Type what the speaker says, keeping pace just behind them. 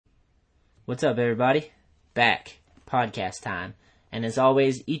What's up, everybody? Back. Podcast time. And as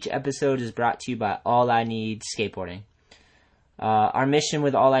always, each episode is brought to you by All I Need Skateboarding. Our mission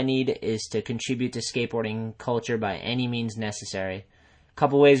with All I Need is to contribute to skateboarding culture by any means necessary. A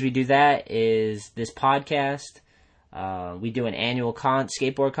couple ways we do that is this podcast. We do an annual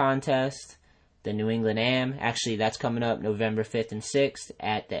skateboard contest, the New England Am. Actually, that's coming up November 5th and 6th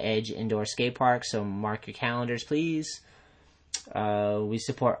at the Edge Indoor Skate Park, so mark your calendars, please. We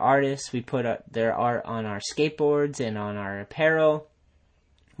support artists. We put their art on our skateboards and on our apparel,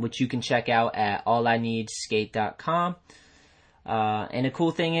 which you can check out at allineedskate.com. And the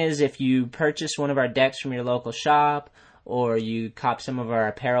cool thing is, if you purchase one of our decks from your local shop, or you cop some of our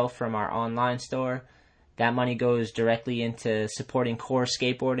apparel from our online store, that money goes directly into supporting core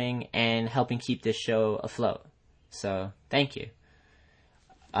skateboarding and helping keep this show afloat. So, thank you.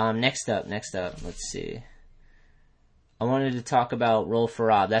 Next up, let's see. I wanted to talk about Roll for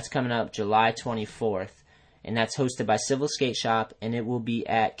Rob. That's coming up July 24th, and that's hosted by Civil Skate Shop, and it will be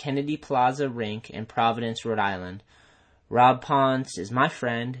at Kennedy Plaza Rink in Providence, Rhode Island. Rob Ponce is my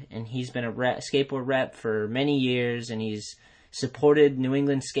friend, and he's been a skateboard rep for many years, and he's supported New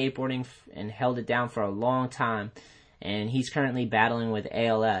England skateboarding and held it down for a long time, and he's currently battling with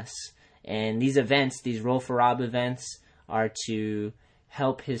ALS. And these events, these Roll for Rob events, are to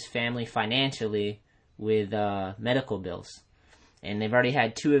help his family financially with medical bills. And they've already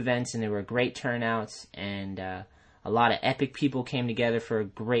had 2 events, and there were great turnouts, and a lot of epic people came together for a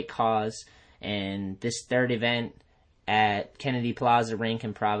great cause. And this third event at Kennedy Plaza Rink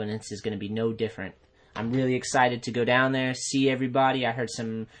in Providence is going to be no different. I'm really excited to go down there, see everybody. I heard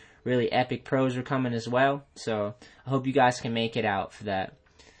some really epic pros are coming as well, so I hope you guys can make it out for that.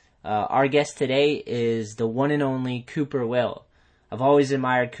 Our guest today is the one and only Cooper Will. I've always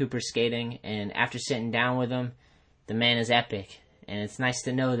admired Cooper skating, and after sitting down with him, the man is epic. And it's nice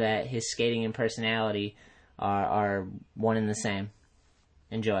to know that his skating and personality are one and the same.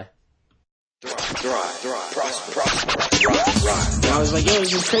 Enjoy. Thrive. And I was like, yo,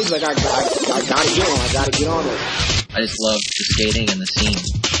 this is crazy. Like, I gotta get on it. I just love the skating and the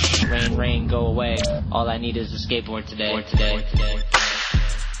scene. Rain, go away. All I need is a skateboard today.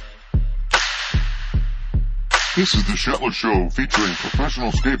 This is the Shetler Show featuring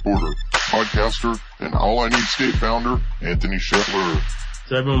professional skateboarder, podcaster, and All I Need Skate founder, Anthony Shetler.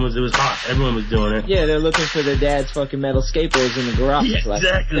 So it was hot. Everyone was doing it. Yeah, they're looking for their dad's fucking metal skateboards in the garage. Yeah, like,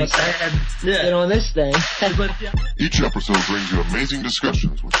 exactly. Get on this thing. Each episode brings you amazing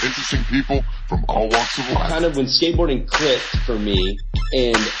discussions with interesting people from all walks of life. Kind of when skateboarding clicked for me,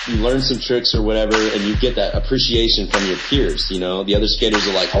 and you learn some tricks or whatever, and you get that appreciation from your peers, you know? The other skaters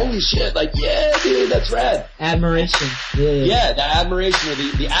are like, holy shit, like, yeah, dude, that's rad. Admiration. Yeah, the admiration or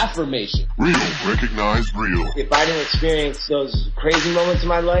the affirmation. Real, recognized real. If I didn't experience those crazy moments in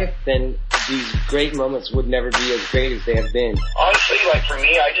my life, then these great moments would never be as great as they have been. Honestly, like for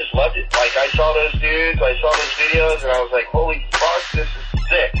me, I just loved it. Like I saw those dudes, I saw those videos, and I was like, holy fuck, this is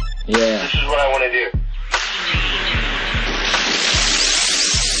sick. Yeah. This is what I want to do.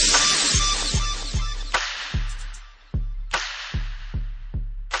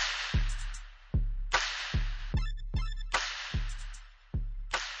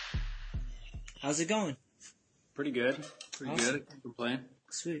 How's it going? Pretty good. Pretty Awesome. good. I can't complain.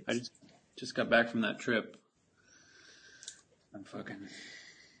 Sweet. I just got back from that trip. I'm fucking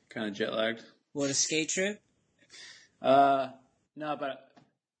kind of jet lagged. What, a skate trip? No, but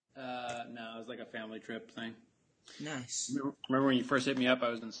no, it was like a family trip thing. Nice. Remember when you first hit me up? I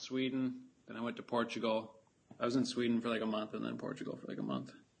was in Sweden, then I went to Portugal. I was in Sweden for like a month, and then Portugal for like a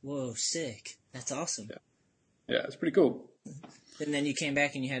month. Whoa, sick. That's awesome. Yeah, it's pretty cool. And then you came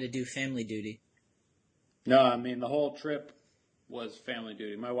back and you had to do family duty. No, I mean the whole trip was family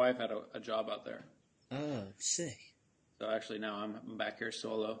duty. My wife had a job out there. Oh, sick. So actually now I'm back here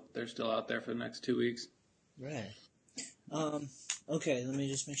solo. They're still out there for the next 2 weeks. Right. Okay, let me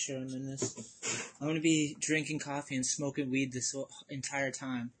just make sure I'm in this. I'm going to be drinking coffee and smoking weed this entire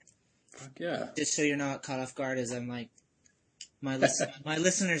time. Fuck yeah. Just so you're not caught off guard as I'm like, my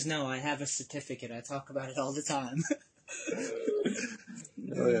listeners know I have a certificate. I talk about it all the time.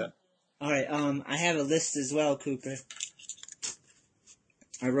 Oh yeah. Alright, I have a list as well, Cooper.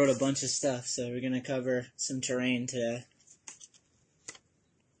 I wrote a bunch of stuff, so we're going to cover some terrain today.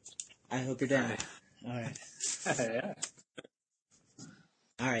 I hope you're down. Alright. Yeah.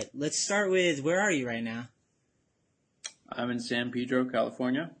 Alright, let's start with, where are you right now? I'm in San Pedro,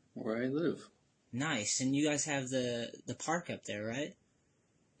 California, where I live. Nice, and you guys have the park up there, right?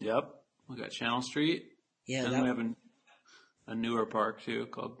 Yep. We got Channel Street. Yeah, And we have a newer park, too,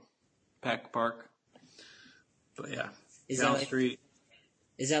 called Peck Park. But yeah, Is Channel that like, Street.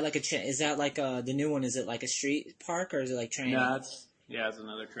 Is that like the new one? Is it like a street park or is it like tranny? No, it's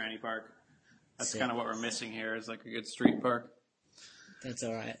another tranny park. That's Sick. kind of what we're missing here is like a good street park. That's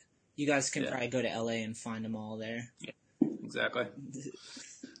all right. You guys can probably go to LA and find them all there. Yeah, exactly.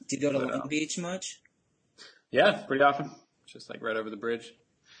 Do you go to Long Beach much? Yeah, pretty often. Just like right over the bridge.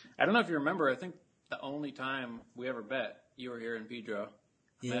 I don't know if you remember. I think the only time we ever bet, you were here in Pedro.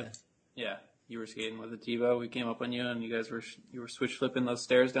 Yeah. Yeah. You were skating with a TiVo. We came up on you, and you were switch flipping those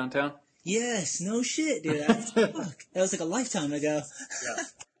stairs downtown. Yes, no shit, dude. Fuck. That was like a lifetime ago. Yeah.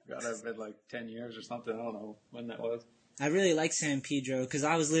 God, I've been like 10 years or something. I don't know when that was. I really like San Pedro because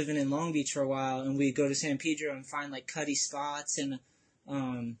I was living in Long Beach for a while, and we'd go to San Pedro and find like cutty spots, and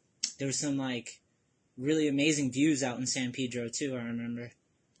there was some like really amazing views out in San Pedro too. I remember.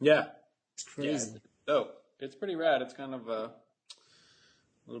 Yeah. It's crazy. Yeah, it's pretty rad. It's kind of a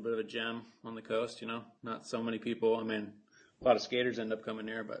little bit of a gem on the coast, you know. Not so many people. I mean, a lot of skaters end up coming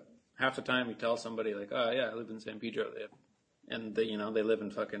here, but half the time you tell somebody like, "Oh yeah, I live in San Pedro," they live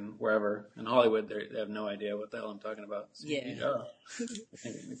in fucking wherever in Hollywood. They have no idea what the hell I'm talking about. Yeah.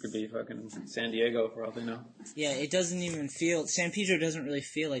 It could be fucking San Diego for all they know. Yeah, it doesn't even feel. San Pedro doesn't really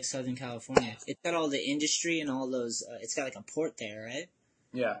feel like Southern California. It's got all the industry and all those. It's got like a port there, right?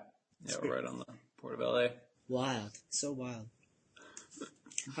 Yeah, we're right on the port of LA. Wild, so wild.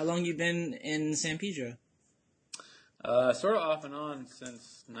 How long you been in San Pedro? Sort of off and on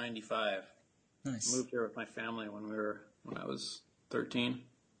since '95. Nice. Moved here with my family when I was 13.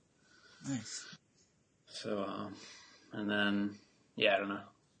 Nice. So, and then, I don't know.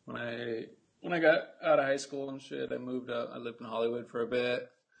 When I got out of high school and shit, I moved up. I lived in Hollywood for a bit.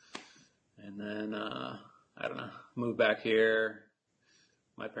 And then, I don't know, moved back here.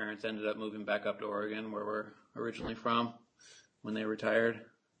 My parents ended up moving back up to Oregon, where we're originally from, when they retired.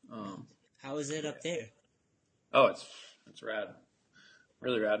 How is it up there? Oh, it's rad.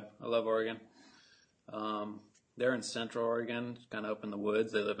 Really rad. I love Oregon. They're in Central Oregon, kind of up in the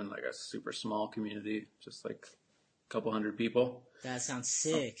woods. They live in like a super small community, just like a couple hundred people. That sounds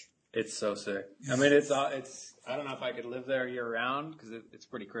sick. It's so sick. I mean, it's. I don't know if I could live there year round because it's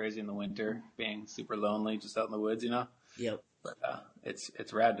pretty crazy in the winter, being super lonely just out in the woods, you know. Yep. But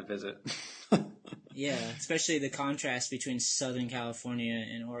it's rad to visit. Yeah, especially the contrast between Southern California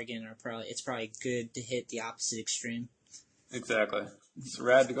and Oregon it's probably good to hit the opposite extreme. Exactly. It's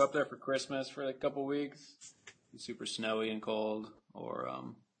rad to go up there for Christmas for like a couple weeks. It's super snowy and cold, or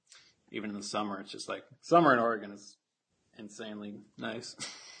even in the summer, it's just like summer in Oregon is insanely nice.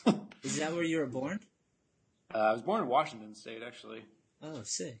 Is that where you were born? I was born in Washington State, actually. Oh,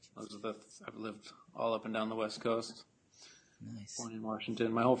 sick. I've lived all up and down the West Coast. Nice. Born in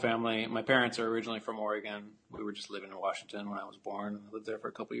Washington. My whole family, my parents are originally from Oregon. We were just living in Washington when I was born. I lived there for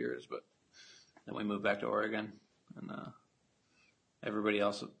a couple years, but then we moved back to Oregon. And everybody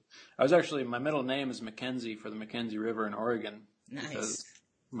else. My middle name is Mackenzie for the Mackenzie River in Oregon. Nice.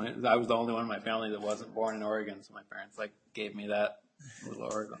 Because I was the only one in my family that wasn't born in Oregon, so my parents gave me that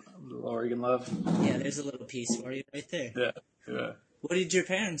little Oregon love. Yeah, there's a little piece for you right there. Yeah. What did your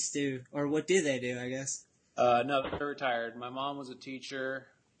parents do? Or what did they do, I guess? No, they're retired. My mom was a teacher.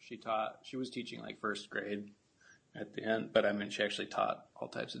 She was teaching like first grade at the end, but I mean, she actually taught all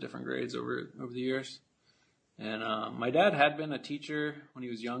types of different grades over the years. And my dad had been a teacher when he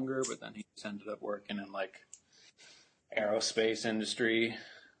was younger, but then he just ended up working in like aerospace industry.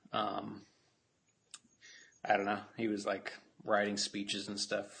 I don't know. He was like writing speeches and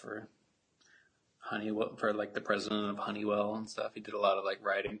stuff for Honeywell, for like the president of Honeywell and stuff. He did a lot of like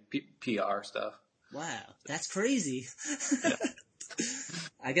writing PR stuff. Wow, that's crazy. Yeah.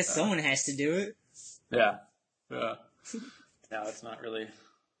 I guess someone has to do it. Yeah. No, it's not really,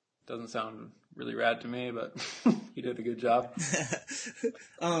 doesn't sound really rad to me, but he did a good job.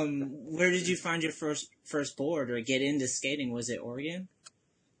 Where did you find your first board or get into skating? Was it Oregon?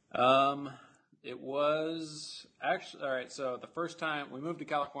 It was actually, all right. So the first time we moved to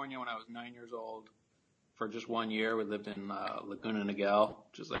California when I was 9 years old for just 1 year, we lived in Laguna Niguel,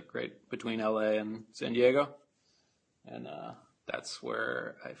 which is like right between LA and San Diego. And that's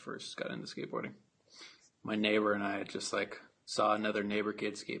where I first got into skateboarding. My neighbor and I just like saw another neighbor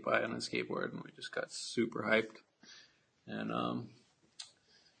kid skate by on a skateboard, and we just got super hyped. And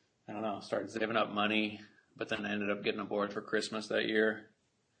I don't know, started saving up money, but then I ended up getting a board for Christmas that year.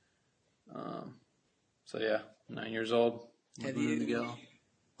 So yeah, 9 years old. Have you?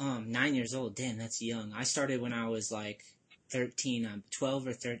 9 years old. Damn, that's young. I started when I was like 13. 12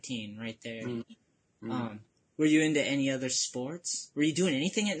 or 13, right there. Mm-hmm. Were you into any other sports? Were you doing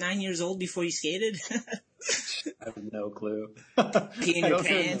anything at 9 years old before you skated? I have no clue. Peeing your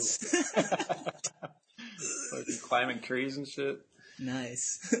pants? Like climbing trees and shit.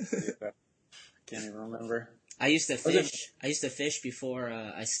 Nice. Can't even remember. I used to fish before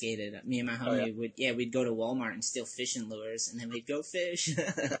I skated. Me and my homie we'd go to Walmart and steal fishing lures, and then we'd go fish.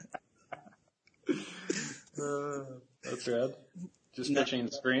 That's rad. Just fishing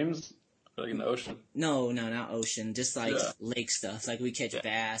in streams, like in the ocean. No, not ocean. Just like lake stuff. Like we catch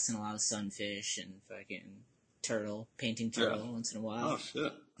bass and a lot of sunfish and fucking painting turtle once in a while. Oh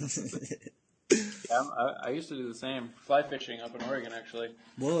shit. Yeah, I used to do the same. Fly fishing up in Oregon, actually.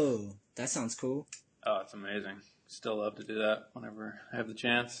 Whoa, that sounds cool. Oh, it's amazing. Still love to do that whenever I have the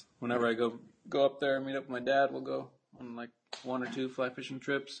chance. Whenever I go up there and meet up with my dad, we'll go on like 1 or 2 fly fishing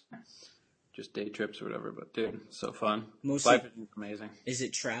trips. Just day trips or whatever, but dude, so fun. Fly fishing is amazing. Is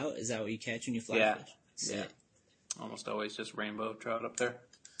it trout? Is that what you catch when you fly fish? Yeah. Almost always just rainbow trout up there.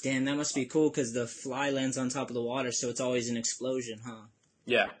 Damn, that must be cool because the fly lands on top of the water, so it's always an explosion, huh?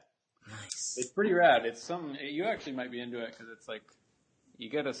 Yeah. Nice. It's pretty rad. It's something, you actually might be into it because it's like, you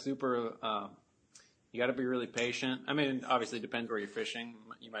get a super, you got to be really patient. I mean, obviously it depends where you're fishing.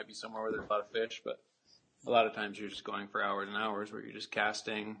 You might be somewhere where there's a lot of fish, but a lot of times you're just going for hours and hours where you're just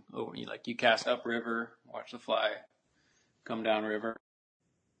casting over. You cast upriver, watch the fly come down river,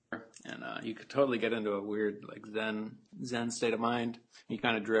 and you could totally get into a weird like zen state of mind. You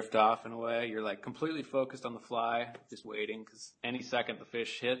kind of drift off in a way. You're like completely focused on the fly, just waiting because any second the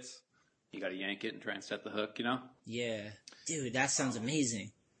fish hits, you got to yank it and try and set the hook. You know? Yeah, dude, that sounds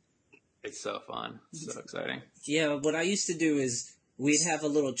amazing. It's so fun. It's so exciting. Yeah, what I used to do is we'd have a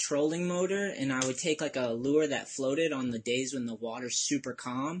little trolling motor, and I would take like a lure that floated on the days when the water's super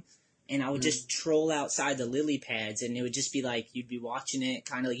calm, and I would just troll outside the lily pads, and it would just be like, you'd be watching it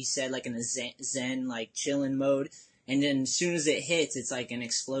kind of like you said, like in a zen like chilling mode, and then as soon as it hits, it's like an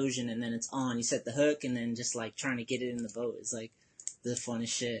explosion, and then it's on. You set the hook, and then just like trying to get it in the boat is like the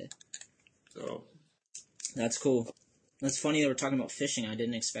funnest shit. So that's cool. That's funny that we're talking about fishing. I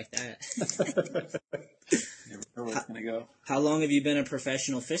didn't expect that. Never know where it's gonna go. How long have you been a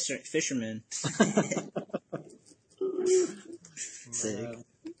professional fisherman? Sick.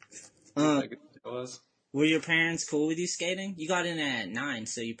 Were your parents cool with you skating? You got in at 9,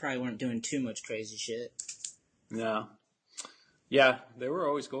 so you probably weren't doing too much crazy shit. No. Yeah, they were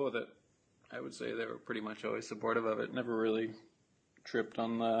always cool with it. I would say they were pretty much always supportive of it. Never really tripped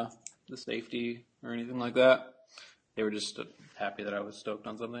on the safety or anything like that. They were just happy that I was stoked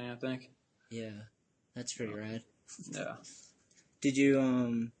on something, I think. Yeah, that's pretty rad. Yeah. Did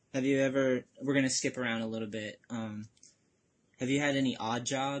you, have you ever, we're going to skip around a little bit. Have you had any odd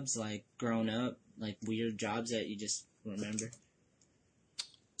jobs, like, growing up? Like, weird jobs that you just remember?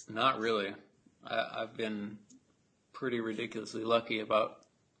 Not really. I've been pretty ridiculously lucky about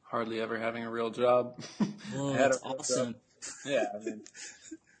hardly ever having a real job. Whoa, that's awesome. Yeah, I mean,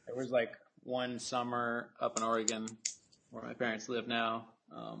 there was like one summer up in Oregon where my parents live now.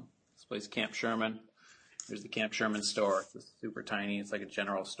 This place, Camp Sherman. There's the Camp Sherman store. It's super tiny. It's like a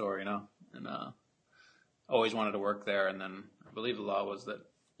general store, you know, and always wanted to work there. And then I believe the law was that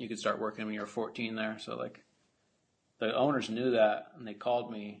you could start working when you were 14 there. So like the owners knew that, and they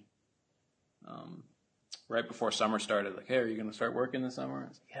called me right before summer started. Like, hey, are you going to start working this summer? I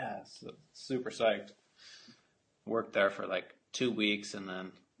was like, yeah, so super psyched. Worked there for like 2 weeks, and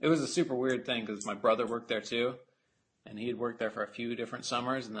then it was a super weird thing because my brother worked there too, and he had worked there for a few different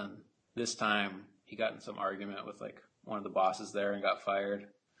summers, and then this time he got in some argument with like one of the bosses there and got fired,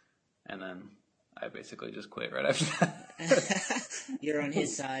 and then I basically just quit right after that. You're on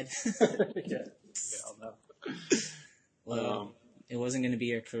his side. Yeah, I'll know. Well, it wasn't going to be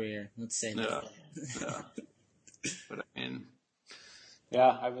your career. Let's say that. No. But I mean,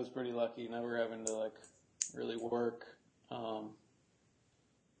 yeah, I was pretty lucky never having to like really work,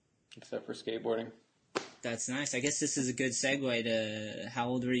 except for skateboarding. That's nice. I guess this is a good segue to how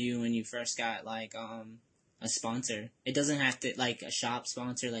old were you when you first got like a sponsor? It doesn't have to like a shop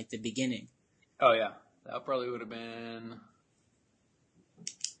sponsor, like the beginning. Oh yeah, that probably would have been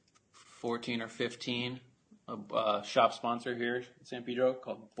 14 or 15. A shop sponsor here in San Pedro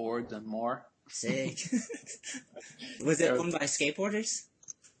called Boards and More. Sick. Was it owned by skateboarders?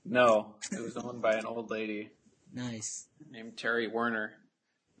 No, it was owned by an old lady. Nice. Named Terry Werner.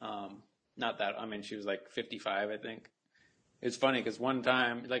 Not that, I mean, she was like 55, I think. It was funny because one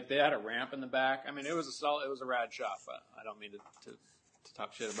time, like, they had a ramp in the back. I mean, it was a rad shop, but I don't mean to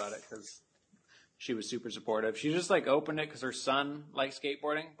talk shit about it because she was super supportive. She just, like, opened it because her son liked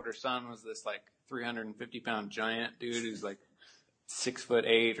skateboarding, but her son was this, like, 350-pound giant dude who's, like,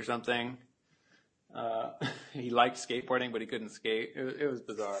 6'8" or something. He liked skateboarding, but he couldn't skate. It was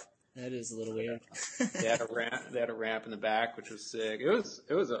bizarre. That is a little weird. They had a ramp in the back, which was sick. It was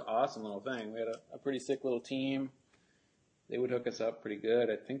an awesome little thing. We had a pretty sick little team. they would hook us up pretty good.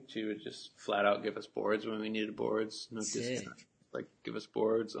 I think she would just flat out give us boards when we needed boards. No discount. Like, give us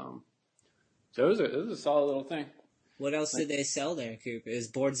boards. So it was a solid little thing. What else did they sell there, Coop? It was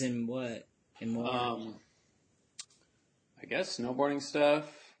boards and what? And more? I guess snowboarding stuff.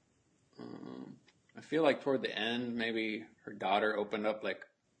 I feel like toward the end, maybe her daughter opened up like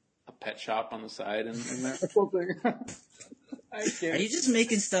a pet shop on the side in there or something. Are you just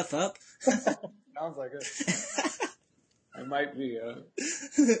making stuff up? Sounds like it. I might be. It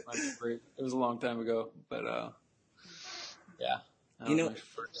was a long time ago, but yeah. That was my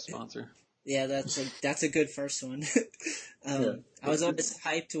first sponsor. Yeah, that's a good first one. I was always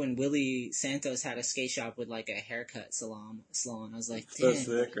hyped when Willie Santos had a skate shop with like a haircut salon. I was like, damn.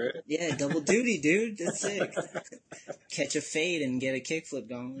 So sick, right? Yeah, double duty, dude. That's sick. Catch a fade and get a kickflip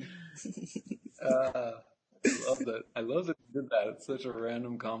going. I love that. I love that you did that. It's such a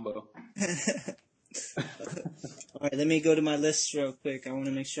random combo. All right, let me go to my list real quick. I want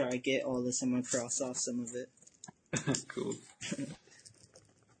to make sure I get all this. I'm going to cross off some of it. Cool.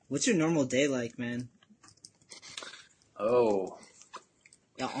 What's your normal day like, man? Oh.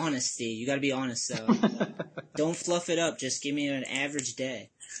 Yeah, honesty. You got to be honest, though. Don't fluff it up. Just give me an average day.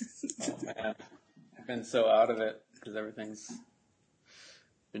 Oh, man. I've been so out of it because everything's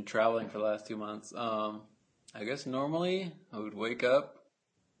been traveling for the last 2 months. I guess normally I would wake up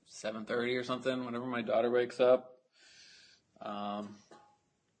 7:30 or something whenever my daughter wakes up. I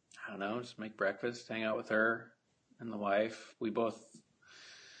don't know, just make breakfast, hang out with her and the wife. We both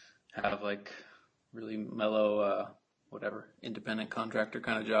have like really mellow, independent contractor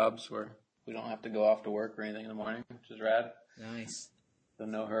kind of jobs where we don't have to go off to work or anything in the morning, which is rad. Nice. So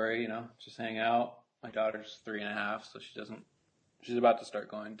no hurry, just hang out. My daughter's 3.5, so she's about to start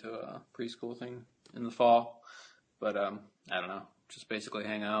going to a preschool thing in the fall. But, I don't know, just basically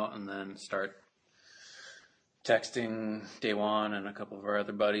hang out and then start texting Daewon and a couple of our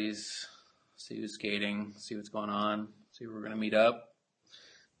other buddies, see who's skating, see what's going on, see where we're going to meet up,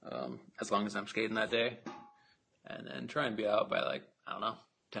 as long as I'm skating that day. And then try and be out by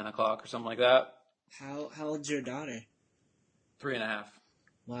 10 o'clock or something like that. How old's your daughter? 3.5.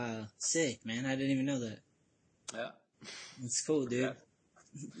 Wow, sick, man. I didn't even know that. Yeah. That's cool, dude. Yeah.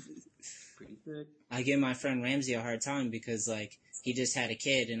 Pretty sick. I give my friend Ramsey a hard time because, he just had a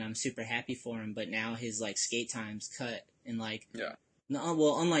kid and I'm super happy for him, but now his, skate time's cut and, Yeah. No,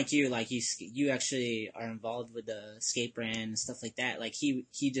 well, unlike you, you actually are involved with the skate brand and stuff like that.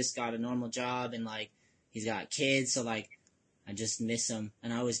 He just got a normal job and, he's got kids, so, I just miss him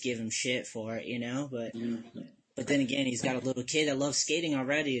and I always give him shit for it, but then again, he's got a little kid that loves skating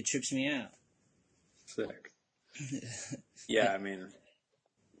already. It trips me out. Sick. Yeah, I mean,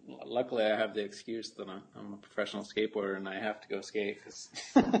 luckily I have the excuse that I'm a professional skateboarder and I have to go skate because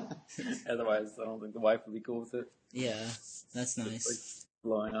otherwise I don't think the wife would be cool with it. Yeah, that's nice. Just,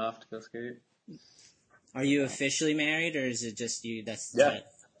 blowing off to go skate. Are you officially married or is it just you? That's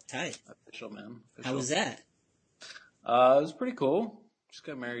tight. Official, man. Official. How was that? It was pretty cool. Just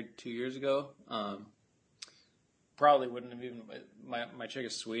got married 2 years ago. Probably wouldn't have even. My chick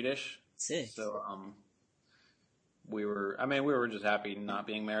is Swedish. Sick. So we were just happy not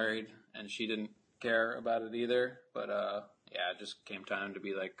being married, and she didn't care about it either. But it just came time to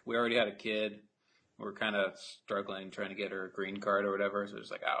be we already had a kid. We were kind of struggling trying to get her a green card or whatever. So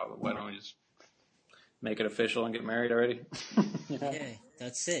it's why don't we just make it official and get married already? Yeah,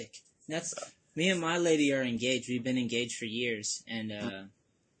 that's sick. Me and my lady are engaged. We've been engaged for years, and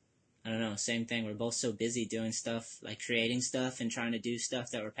I don't know, same thing. We're both so busy doing stuff, creating stuff and trying to do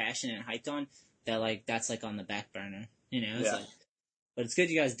stuff that we're passionate and hyped on that that's on the back burner, but it's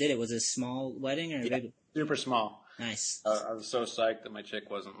good you guys did it. Was it a small wedding or big? Super small. Nice. I was so psyched that my chick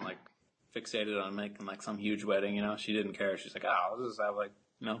wasn't fixated on making some huge wedding, She didn't care. She's like, I'll just have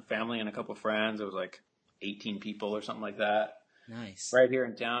family and a couple friends. It was 18 people or something like that. Nice. Right here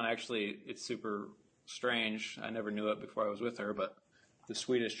in town, actually, it's super strange. I never knew it before I was with her, but the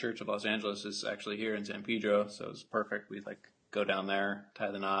Swedish Church of Los Angeles is actually here in San Pedro, so it was perfect. We'd go down there,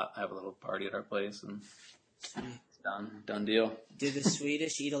 tie the knot, have a little party at our place, and it's done deal. Do the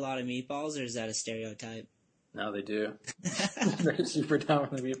Swedish eat a lot of meatballs, or is that a stereotype? No, they do. They're super down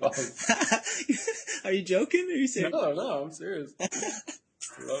with the meatballs. Are you joking? Are you serious? No, I'm serious.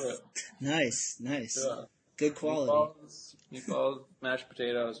 Love it. Nice. Yeah. Good quality. Meatballs, mashed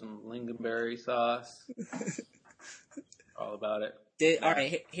potatoes, and lingonberry sauce. All about it. All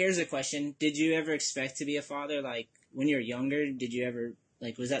right, here's a question. Did you ever expect to be a father? When you were younger, did you ever,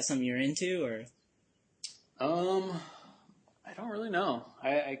 was that something you were into, or? I don't really know.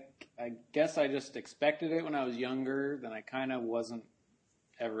 I guess I just expected it when I was younger, then I kind of wasn't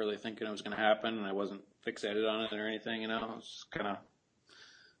ever really thinking it was going to happen, and I wasn't fixated on it or anything, you know. I was just kind of,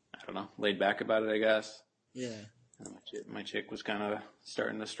 I don't know, laid back about it, I guess. Yeah. And my chick was kind of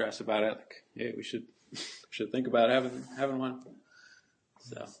starting to stress about it, like, hey, we should think about having one.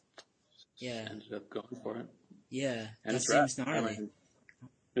 So, yeah, ended up going for it. Yeah, and that seems gnarly.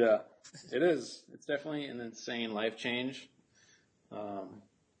 Yeah, it is. It's definitely an insane life change.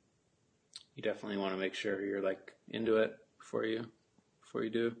 You definitely want to make sure you're like into it before you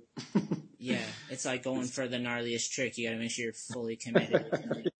do. Yeah, it's like going for the gnarliest trick. You gotta make sure you're fully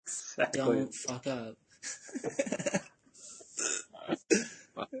committed. Exactly. Don't fuck up.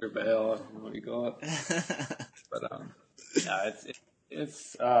 Fuck or bail, I don't know what you call it. But yeah,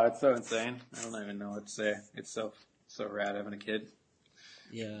 it's so insane. I don't even know what to say. It's so rad having a kid.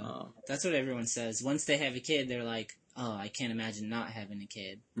 Yeah, that's what everyone says. Once they have a kid, they're like, "Oh, I can't imagine not having a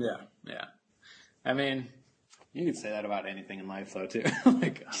kid." Yeah. I mean, you could say that about anything in life, though, too.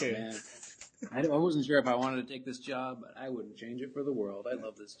 Like, oh, True. Man, I wasn't sure if I wanted to take this job, but I wouldn't change it for the world. I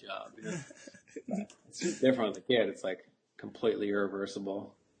love this job. You know? It's just different with a kid. It's like completely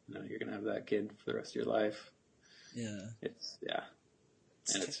irreversible. You know, you're gonna have that kid for the rest of your life. Yeah.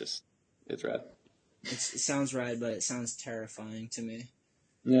 And it's rad. It sounds rad, but it sounds terrifying to me.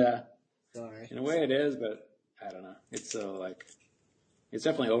 Yeah. Sorry. In a way it is, but I don't know. It's so like, it's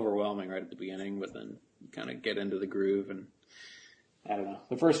definitely overwhelming right at the beginning, but then you kind of get into the groove and I don't know.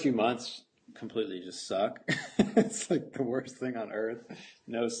 The first few months completely just suck. It's like the worst thing on earth.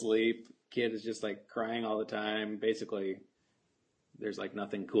 No sleep. Kid is just like crying all the time. Basically, there's like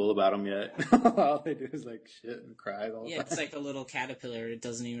nothing cool about them yet. All they do is like shit and cry all the time. It's like a little caterpillar. It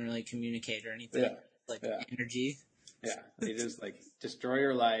doesn't even really communicate or anything. Yeah. Like energy. Yeah, they just like destroy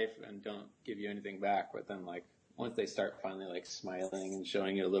your life and don't give you anything back. But then like once they start finally like smiling and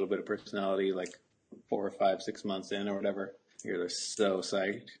showing you a little bit of personality, like 4 or 5, 6 months in or whatever, you're so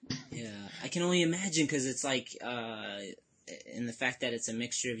psyched. Yeah, I can only imagine because it's like in the fact that it's a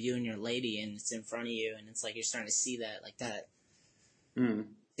mixture of you and your lady and it's in front of you and it's like you're starting to see that like that.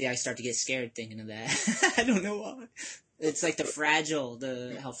 Yeah, I start to get scared thinking of that. I don't know why. It's like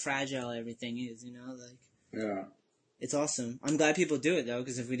how fragile everything is, you know, like. Yeah. It's awesome. I'm glad people do it though,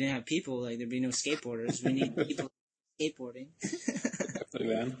 because if we didn't have people, like there'd be no skateboarders. We need people skateboarding. Definitely,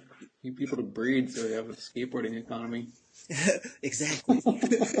 man. You need people to breed so we have a skateboarding economy. Exactly.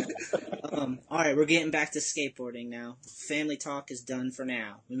 All right, we're getting back to skateboarding now. Family talk is done for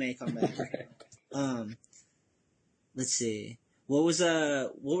now. We may come back. Let's see. What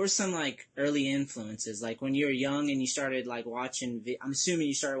were some like early influences? Like when you were young and you started like watching, I'm assuming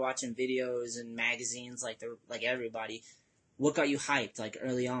you started watching videos and magazines like everybody. What got you hyped like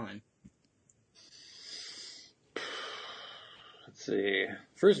early on? Let's see.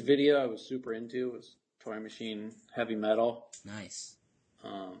 First video I was super into was Toy Machine Heavy Metal. Nice.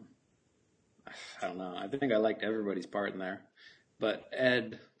 I don't know. I think I liked everybody's part in there, but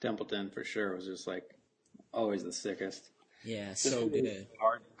Ed Templeton for sure was just like always the sickest. Yeah, so good.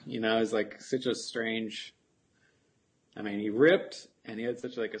 Hard. You know, it's like such a strange. I mean, he ripped, and he had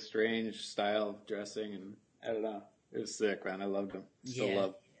such like a strange style of dressing, and I don't know. It was sick, man. I loved him. Still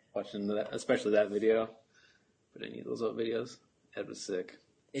love watching that, especially that video. But any of those old videos, Ed was sick.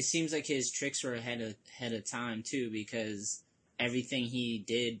 It seems like his tricks were ahead of time too, because everything he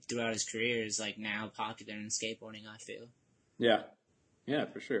did throughout his career is like now popular in skateboarding. I feel. Yeah,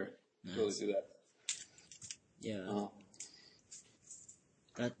 for sure. Nice. Really do that. Yeah.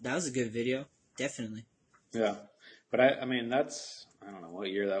 That was a good video, definitely. Yeah, but I mean I don't know what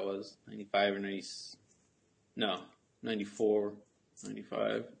year that was, 95 or 90, no, 94,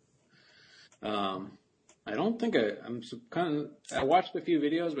 95. I don't think I watched a few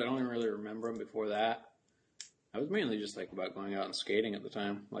videos, but I don't even really remember them before that. I was mainly just like about going out and skating at the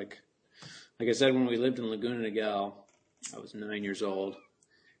time. Like I said, when we lived in Laguna Niguel, I was 9 years old,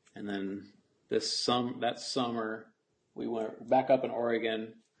 and then that summer we went back up in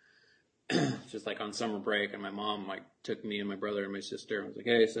Oregon, just like on summer break, and my mom like took me and my brother and my sister and was like,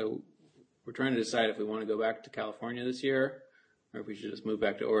 hey, so we're trying to decide if we want to go back to California this year or if we should just move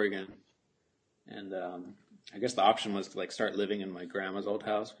back to Oregon. And I guess the option was to like start living in my grandma's old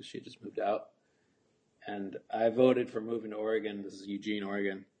house because she had just moved out. And I voted for moving to Oregon. This is Eugene,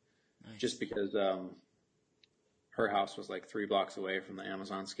 Oregon, nice. Just because her house was like 3 blocks away from the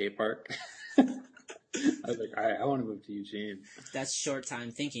Amazon skate park. I was like, all right, I want to move to Eugene. That's short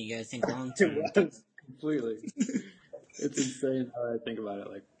time thinking. You got to think long term. Completely. It's insane how I think about it.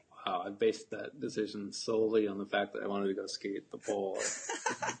 Like, wow, I based that decision solely on the fact that I wanted to go skate at the pole.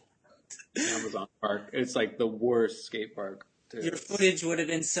 Amazon Park. It's like the worst skate park. Your footage would have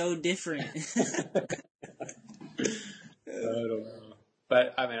been so different. I don't know.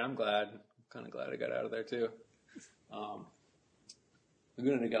 But, I mean, I'm glad kind of glad I got out of there too.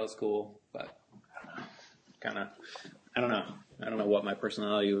 Laguna Niguel is cool, but I don't know. I don't know what my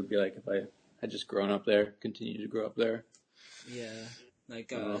personality would be like if I had just grown up there, continued to grow up there. Yeah,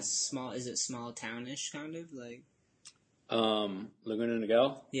 like small. Is it small townish kind of like? Laguna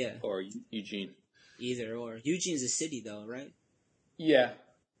Niguel. Yeah. Or Eugene. Either or. Eugene's a city though, right? Yeah,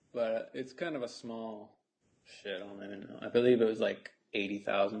 but it's kind of a small. Shit, I don't even know. I believe it was like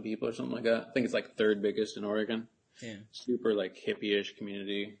 80,000 people or something like that. I think it's like third biggest in Oregon. Yeah. Super like hippie-ish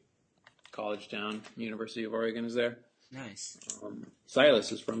community. College town. University of Oregon is there. Nice.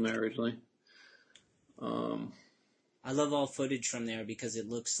 Silas is from there originally. I love all footage from there because it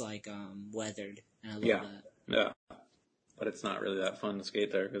looks like weathered, and I love that. Yeah. But it's not really that fun to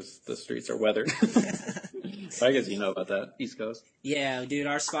skate there because the streets are weathered. I guess you know about that, East Coast. Yeah, dude,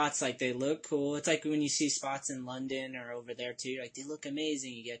 our spots, like, they look cool. It's like when you see spots in London or over there, too. Like, they look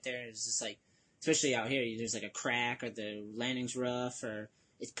amazing. You get there, and it's just like, especially out here, there's like a crack or the landing's rough or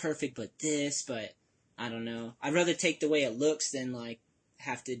it's perfect but this, but I don't know. I'd rather take the way it looks than, like,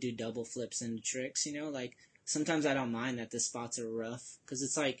 have to do double flips and tricks, you know? Like, sometimes I don't mind that the spots are rough because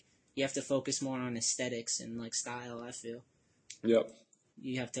it's like you have to focus more on aesthetics and, like, style, I feel. Yep.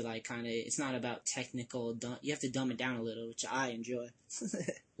 You have to, like, kind of, it's not about technical, you have to dumb it down a little, which I enjoy.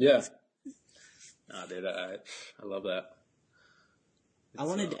 Yeah. Nah, dude, I love that.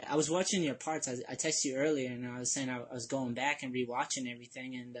 I was watching your parts. I texted you earlier, and I was saying I was going back and rewatching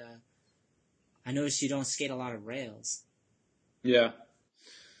everything, and I noticed you don't skate a lot of rails. Yeah.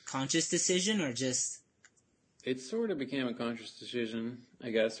 Conscious decision, or just? It sort of became a conscious decision,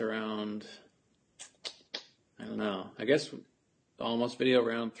 I guess, around, I don't know, I guess the Almost video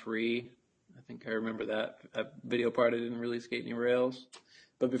round 3. I think I remember that video part. I didn't really skate any rails.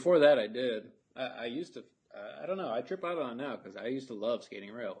 But before that, I did. I used to, I don't know, I trip out on it now because I used to love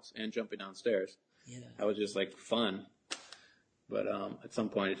skating rails and jumping downstairs. Yeah. That was just like fun. But at some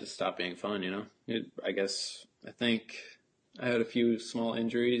point, it just stopped being fun, you know? I think I had a few small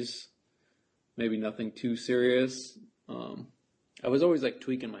injuries, maybe nothing too serious. I was always like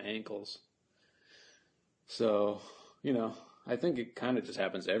tweaking my ankles. So, you know, I think it kind of just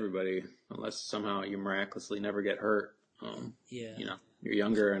happens to everybody unless somehow you miraculously never get hurt. Yeah. You know, you're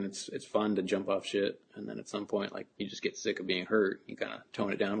younger and it's fun to jump off shit. And then at some point, like, you just get sick of being hurt. You kind of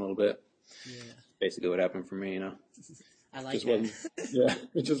tone it down a little bit. Yeah. Basically what happened for me, you know. I like that. Yeah,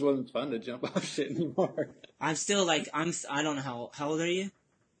 it just wasn't fun to jump off shit anymore. I'm still like, I don't know, how old are you?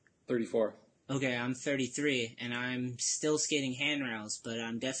 34. Okay, I'm 33, and I'm still skating handrails, but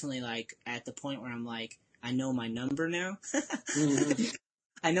I'm definitely like at the point where I'm like, I know my number now. Mm-hmm.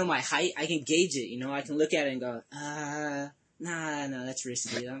 I know my height. I can gauge it, you know. I can look at it and go, no, that's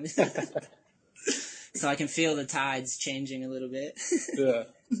risky. So I can feel the tides changing a little bit. Yeah.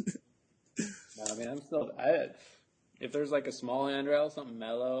 No, I mean, if there's like a small handrail, something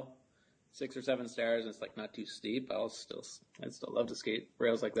mellow, 6 or 7 stairs, and it's like not too steep, I'd still love to skate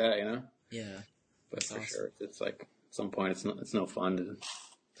rails like that, you know? Yeah. But for sure, it's like, at some point, it's no fun to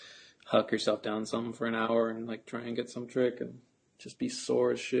huck yourself down something for an hour and like try and get some trick and just be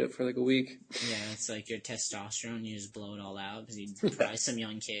sore as shit for like a week. Yeah, it's like your testosterone, you just blow it all out because you're probably some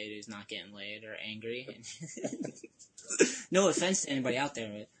young kid who's not getting laid or angry. No offense to anybody out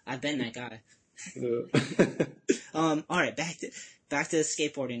there, but I've been that guy. All right, back to the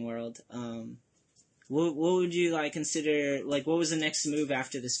skateboarding world. What would you like consider, like, what was the next move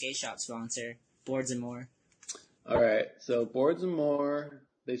after the skate shop sponsor, Boards and More? All right, so Boards and More,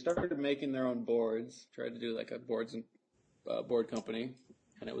 they started making their own boards, tried to do like a boards and board company,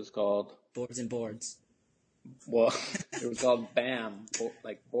 and it was called Boards and Boards. Well, it was called BAM,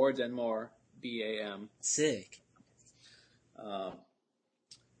 like Boards and More, BAM. Sick.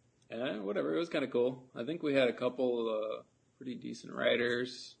 And whatever, it was kind of cool. I think we had a couple pretty decent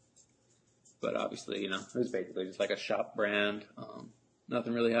riders, but obviously, you know, it was basically just like a shop brand.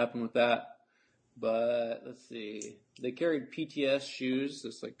 Nothing really happened with that. But let's see, they carried PTS shoes,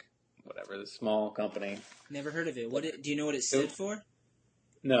 this like whatever, this small company. Never heard of it. Do you know what it stood for?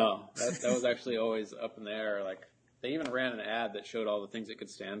 No, that was actually always up in the air. Like, they even ran an ad that showed all the things it could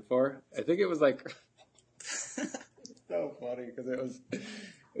stand for. I think it was like so funny because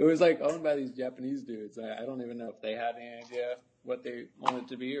it was like owned by these Japanese dudes. I don't even know if they had any idea what they wanted it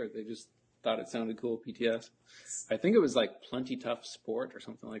to be, or they just thought it sounded cool. PTS. I think it was like Plenty Tough Sport or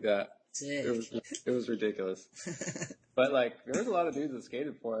something like that. Sick. It was ridiculous. But like, there was a lot of dudes that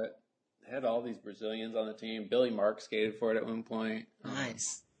skated for it. They had all these Brazilians on the team. Billy Mark skated for it at one point.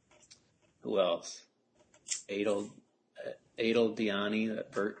 Nice. Who else? Adel Diani,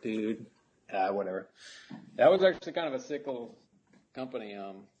 that Burt dude. Whatever. That was actually kind of a sick little company.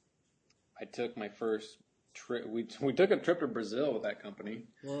 I took my first trip. We took a trip to Brazil with that company.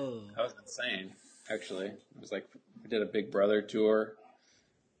 Whoa. That was insane, actually. It was like, we did a Big Brother tour,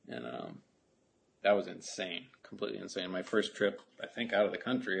 and that was insane, completely insane. My first trip, I think, out of the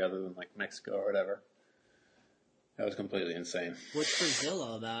country, other than like Mexico or whatever. That was completely insane. What's Brazil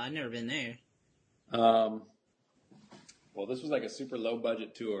all about? I've never been there. Well, this was like a super low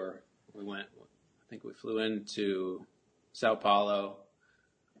budget tour. We went, I think we flew into Sao Paulo,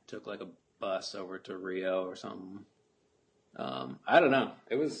 took like a bus over to Rio or something. I don't know.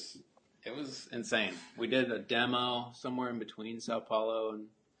 It was insane. We did a demo somewhere in between Sao Paulo and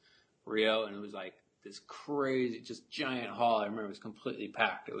Rio, and it was like this crazy, just giant hall. I remember it was completely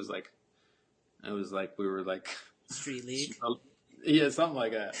packed. It was like we were like Street League. Yeah, something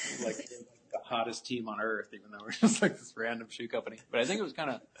like that. Like the hottest team on earth, even though we're just like this random shoe company. But I think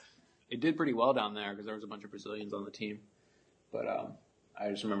it did pretty well down there because there was a bunch of Brazilians on the team. But I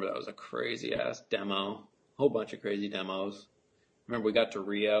just remember that was a crazy ass demo, whole bunch of crazy demos. Remember we got to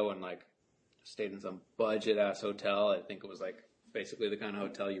Rio and like stayed in some budget ass hotel. I think it was like basically the kind of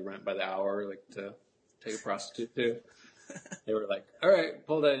hotel you rent by the hour, like to take a prostitute to. They were like, all right,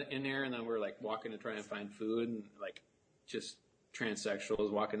 pull that in here. And then we're like walking to try and find food, and like just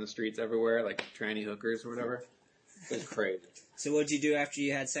transsexuals walking the streets everywhere, like tranny hookers or whatever. It was crazy. So what'd you do after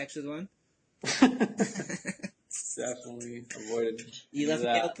you had sex with one? Definitely avoided. You left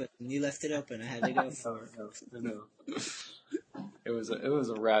it open. You left it open. I had to go. No. It was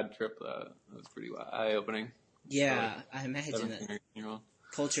a rad trip though. It was pretty eye opening. Yeah, I imagine that.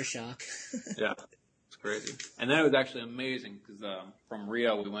 Culture shock. Yeah, it's crazy. And then it was actually amazing because from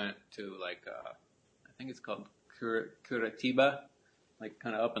Rio we went to like I think it's called Curitiba, like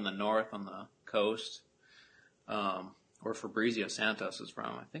kind of up in the north on the coast, where Fabrizio Santos is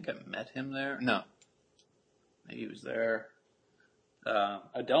from. I think I met him there. No, maybe he was there.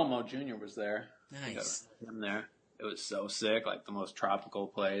 Adelmo Jr. was there. Nice. Him there. It was so sick, like the most tropical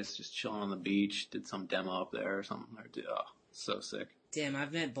place, just chilling on the beach. Did some demo up there or something. Oh, so sick. Damn,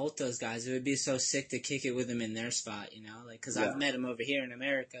 I've met both those guys. It would be so sick to kick it with them in their spot, you know? Like, because I've met them over here in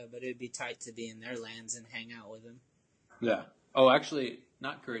America, but it would be tight to be in their lands and hang out with them. Yeah. Oh, actually,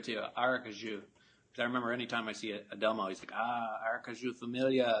 not Curitiba, Aracaju. Because I remember any time I see Adelmo, he's like, Aracaju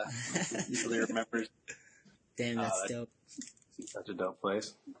Familia. He usually remembers. Damn, that's dope. Such a dope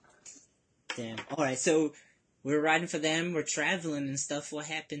place. Damn. All right, so we're riding for them. We're traveling and stuff. What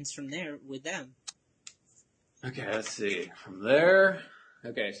happens from there with them? Okay, let's see. From there,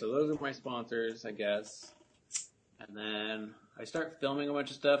 okay, so those are my sponsors, I guess. And then I start filming a bunch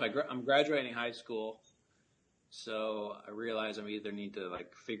of stuff. I'm graduating high school, so I realize I either need to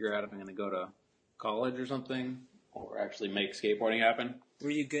like figure out if I'm going to go to college or something, or actually make skateboarding happen. Were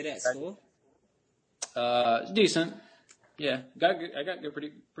you good at school? Decent. Yeah, I got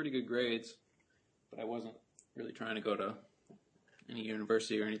pretty good grades, but I wasn't really trying to go to any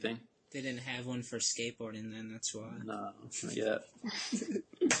university or anything. They didn't have one for skateboarding then, that's why. No, not yet.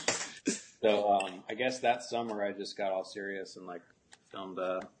 So, I guess that summer I just got all serious and like filmed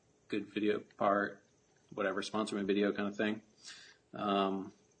a good video part, whatever, sponsor my video kind of thing.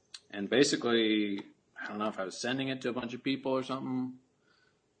 And basically, I don't know if I was sending it to a bunch of people or something.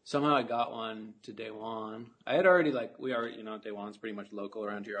 Somehow I got one to Day One. I had already Day One's pretty much local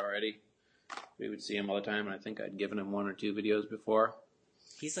around here already. We would see him all the time, and I think I'd given him 1 or 2 videos before.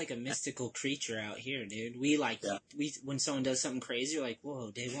 He's like a mystical creature out here, dude. When someone does something crazy, you're like, whoa,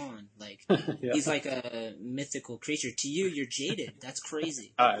 Day One. Like, yeah. He's like a mythical creature. To you, you're jaded. That's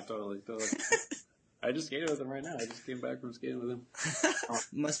crazy. Totally. I just skated with him right now. I just came back from skating with him.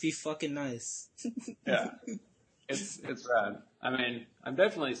 Must be fucking nice. Yeah. It's rad. I mean, I'm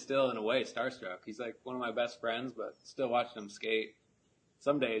definitely still, in a way, starstruck. He's like one of my best friends, but still watching him skate.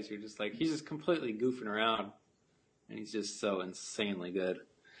 Some days you're just like, he's just completely goofing around, and he's just so insanely good.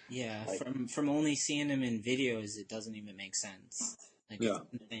 Yeah, like, from only seeing him in videos, it doesn't even make sense. Like, yeah.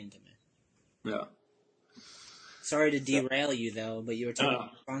 It's insane to me. Yeah. Sorry to derail you, though, but you were talking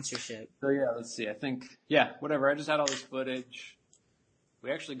about sponsorship. So, yeah, let's see. I think, whatever. I just had all this footage. We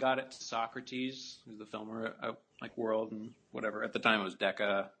actually got it to Socrates, who's the filmer at like World and whatever. At the time, it was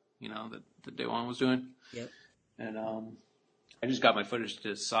Decca, that Day One was doing. Yep. And I just got my footage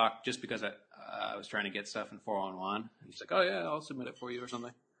to Sock just because I was trying to get stuff in 411. He's like, oh, yeah, I'll submit it for you or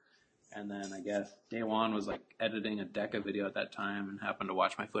something. And then I guess Day One was like editing a Decca video at that time and happened to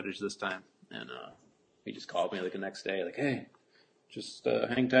watch my footage this time. And he just called me like the next day, like, hey, just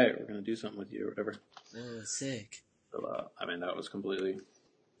hang tight. We're going to do something with you or whatever. Oh, sick. So, I mean, that was completely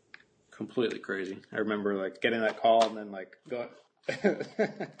crazy. I remember like getting that call and then like going.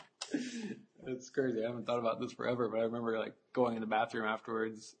 It's crazy. I haven't thought about this forever, but I remember like going in the bathroom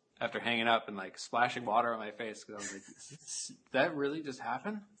afterwards after hanging up and like splashing water on my face because I was like, that really just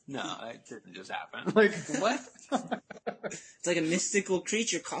happened? No, that didn't just happen. Like, what? It's like a mystical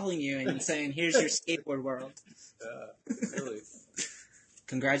creature calling you and saying, here's your skateboard world. Really.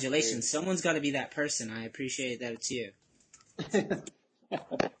 Congratulations. Someone's got to be that person. I appreciate that it's you. Thank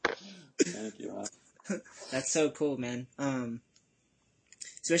you, man. That's so cool, man.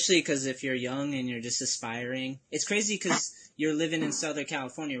 Especially because if you're young and you're just aspiring. It's crazy because you're living in Southern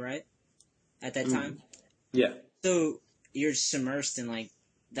California, right? At that time? Yeah. So you're submersed in, like,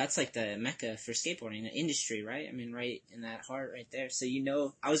 that's like the mecca for skateboarding, the industry, right? I mean, right in that heart right there. So you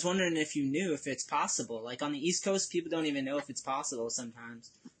know, I was wondering if you knew if it's possible. Like on the East Coast, people don't even know if it's possible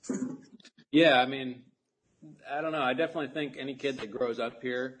sometimes. Yeah, I mean, I don't know. I definitely think any kid that grows up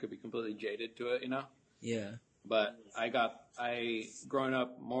here could be completely jaded to it, you know? Yeah. But growing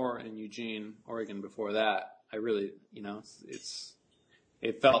up more in Eugene, Oregon before that, I really, you know,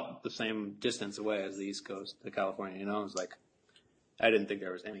 it felt the same distance away as the East Coast to California, you know? It was like, I didn't think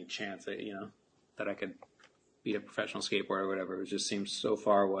there was any chance that, you know, that I could be a professional skateboarder or whatever. It just seemed so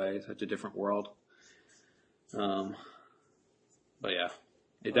far away, such a different world. But yeah,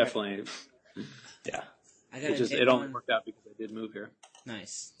 it definitely, yeah. It only worked out because I did move here.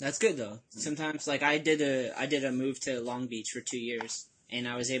 Nice. That's good though. Sometimes, like I did a move to Long Beach for 2 years, and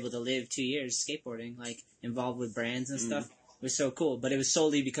I was able to live 2 years skateboarding, like involved with brands and stuff. It was so cool, but it was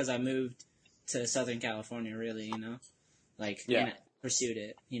solely because I moved to Southern California, really, you know, like and I pursued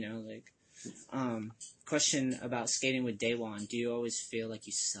it, you know, like. Question about skating with Daewon. Do you always feel like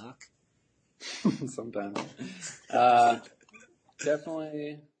you suck? Sometimes.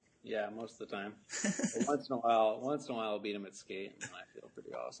 Definitely. Yeah, most of the time. But once in a while, I'll beat him at skate, and I feel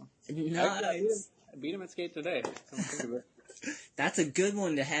pretty awesome. Nice. I beat him at skate today. That's a good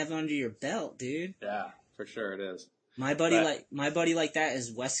one to have under your belt, dude. Yeah, for sure it is. My buddy like that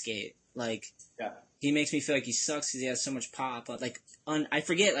is Westgate. Like, yeah. He makes me feel like he sucks because he has so much pop. But like, I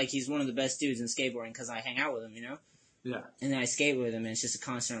forget like he's one of the best dudes in skateboarding because I hang out with him, you know. Yeah. And then I skate with him, and it's just a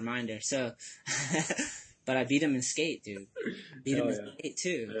constant reminder. So, but I beat him in skate, dude. Beat him in skate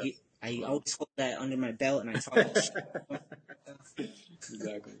too. Yeah. I always hold that under my belt, and I talk that shit.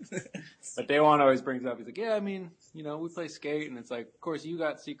 Exactly. But Daewon always brings up, he's like, yeah, I mean, you know, we play skate, and it's like, of course, you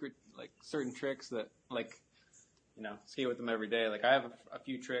got secret, like, certain tricks that, like, you know, skate with them every day. Like, I have a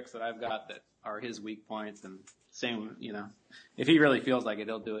few tricks that I've got that are his weak points, and same, you know, if he really feels like it,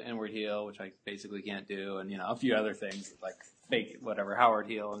 he'll do an inward heel, which I basically can't do, and, you know, a few other things, like fake, whatever, Howard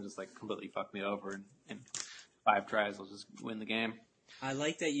heel, and just, like, completely fuck me over, and in 5 tries, I'll just win the game. I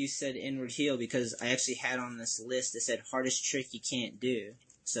like that you said inward heel because I actually had on this list that said hardest trick you can't do.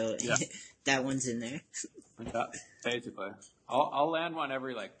 So that one's in there. Yeah, basically. I'll land one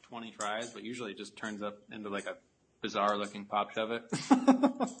every like 20 tries, but usually it just turns up into like a bizarre looking pop shove it.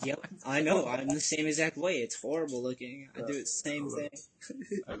 Yep, I know. I'm the same exact way. It's horrible looking. I do the same thing.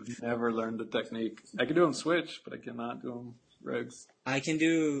 I've never learned the technique. I can do them switch, but I cannot do them regs. I can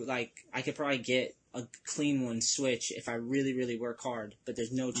do I could probably get a clean one switch if I really, really work hard, but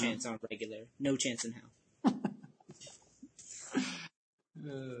there's no chance on regular. No chance in hell.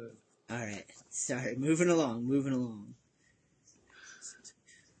 Alright. Sorry. Moving along.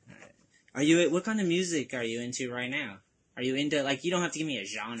 Alright. What kind of music are you into right now? Are you into, like, you don't have to give me a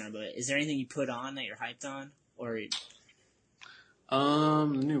genre, but is there anything you put on that you're hyped on? Or the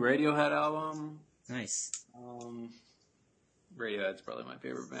new Radiohead album. Nice. Radiohead's probably my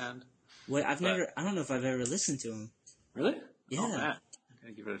favorite band. What I don't know if I've ever listened to them. Really? Yeah. Oh, man.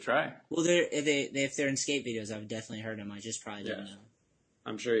 Gotta give it a try. Well, if they're in skate videos, I've definitely heard them. I just probably didn't know.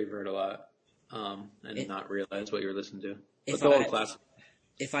 I'm sure you've heard a lot, and not realize what you're listening to. But If the old classic.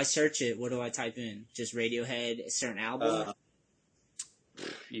 If I search it, what do I type in? Just Radiohead, a certain album?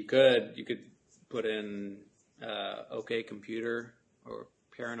 You could put in OK Computer or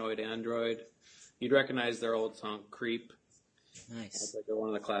Paranoid Android. You'd recognize their old song Creep. Nice. That's like one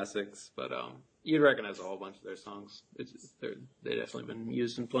of the classics, but you'd recognize a whole bunch of their songs. They've definitely been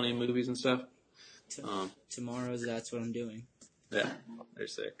used in plenty of movies and stuff. Tomorrow's That's What I'm Doing. Yeah, they're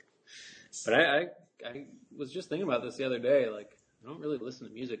sick. But I was just thinking about this the other day. Like, I don't really listen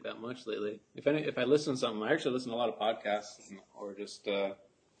to music that much lately. If I listen to something, I actually listen to a lot of podcasts or just I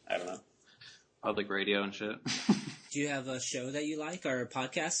don't know, public radio and shit. Do you have a show that you like or a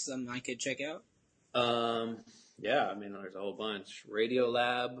podcast I could check out? Yeah, I mean, there's a whole bunch. Radio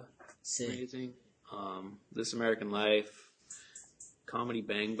Lab, Sick. amazing. This American Life, Comedy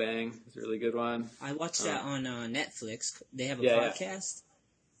Bang Bang is a really good one. I watched that on Netflix. They have a podcast?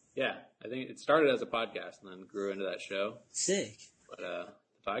 Yeah, I think it started as a podcast and then grew into that show. But Sick. the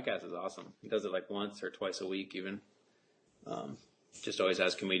podcast is awesome. He does it like once or twice a week even. just always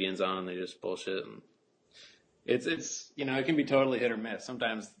has comedians on and they just bullshit. And it's you know, it can be totally hit or miss.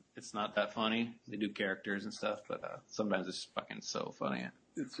 Sometimes it's not that funny. They do characters and stuff, but sometimes it's fucking so funny.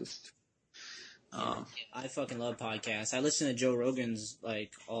 It's just. I fucking love podcasts. I listen to Joe Rogan's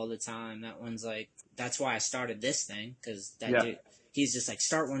like all the time. That one's like, that's why I started this thing, because dude, he's just like,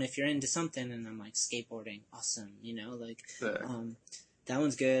 start one if you're into something, and I'm like, skateboarding, awesome, you know, like, that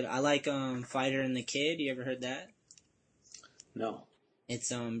one's good. I like Fighter and the Kid. You ever heard that? No.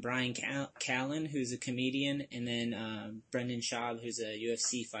 It's Brian Callen, who's a comedian, and then Brendan Schaub, who's a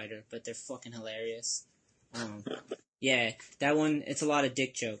UFC fighter. But they're fucking hilarious. Yeah, that one, it's a lot of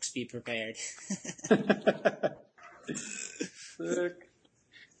dick jokes. Be prepared. Sick.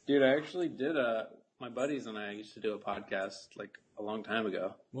 Dude, I actually did my buddies and I used to do a podcast like a long time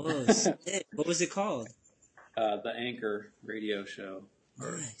ago. Whoa, sick. What was it called? The Anchor radio show.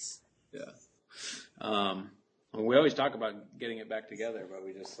 Nice. Yeah. We always talk about getting it back together, but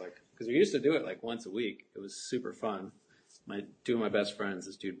we just like, because we used to do it like once a week. It was super fun. Two of my best friends,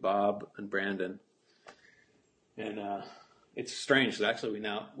 this dude Bob and Brandon. And it's strange because actually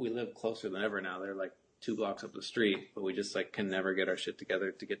we live closer than ever now. They're like 2 blocks up the street, but we just like can never get our shit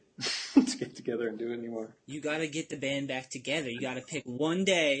together to get to get together and do it anymore. You gotta get the band back together. You gotta pick one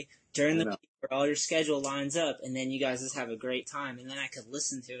day during the week where all your schedule lines up, and then you guys just have a great time, and then I could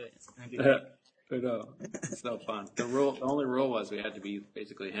listen to it. I know. It's no fun. The only rule was we had to be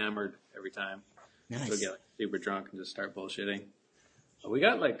basically hammered every time. Nice. So get like super drunk and just start bullshitting. But we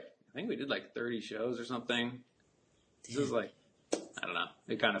got like, I think we did like 30 shows or something. This was like, I don't know.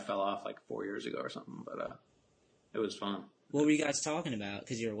 It kind of fell off like 4 years ago or something, but it was fun. What were you guys talking about?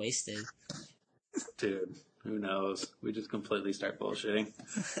 Because you were wasted. Dude, who knows? We just completely start bullshitting.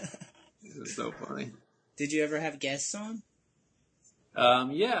 It was so funny. Did you ever have guests on?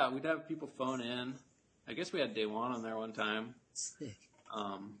 Yeah, we'd have people phone in. I guess we had Day-One on there one time. Sick.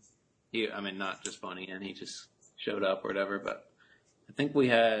 Not just phoning in, he just showed up or whatever, but I think we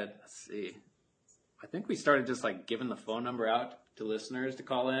had, I think we started just like giving the phone number out to listeners to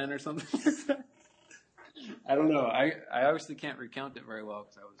call in or something. I don't know. I obviously can't recount it very well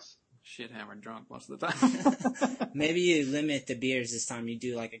because I was shit hammered drunk most of the time. Maybe you limit the beers this time. You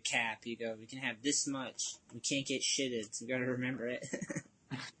do like a cap. You go, we can have this much. We can't get shitted, so you gotta remember it.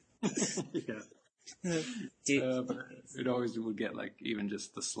 Yeah. Dude. But it always would get like even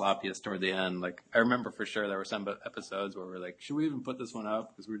just the sloppiest toward the end. Like I remember for sure there were some episodes where we're like, should we even put this one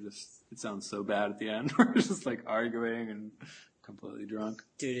up? Because it sounds so bad at the end. We're just like arguing and completely drunk.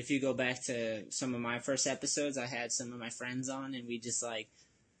 Dude, if you go back to some of my first episodes, I had some of my friends on, and we just like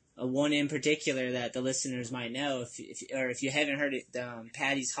one in particular that the listeners might know, if you haven't heard it,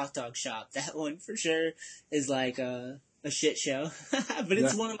 Patty's Hot Dog Shop. That one for sure is like a shit show, but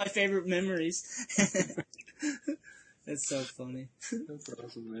it's one of my favorite memories. That's so funny. That's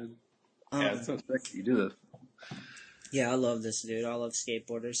awesome, man. Yeah, it's so sick you do this. Yeah, I love this, dude. I love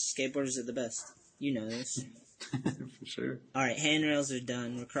skateboarders. Skateboarders are the best. You know this. For sure. All right, handrails are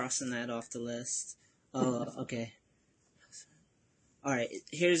done. We're crossing that off the list. Okay. All right,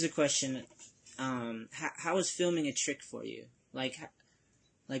 here's a question. How is filming a trick for you? Like,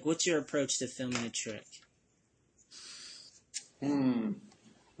 what's your approach to filming a trick?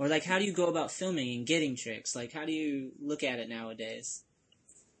 Or like, how do you go about filming and getting tricks? Like, how do you look at it nowadays?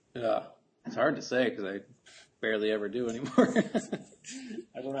 Yeah, it's hard to say because I barely ever do anymore.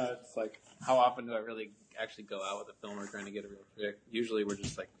 I don't know. It's like, how often do I really actually go out with a filmer trying to get a real trick? Usually we're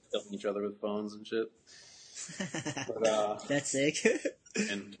just like filming each other with phones and shit. But, that's sick.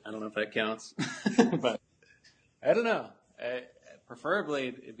 And I don't know if that counts, but I don't know.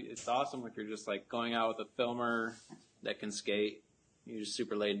 Preferably, it's awesome if you're just like going out with a filmer that can skate. You're just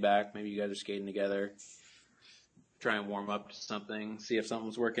super laid back. Maybe you guys are skating together. Try and warm up to something, see if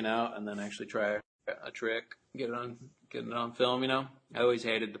something's working out, and then actually try a trick, get it on film. You know, I always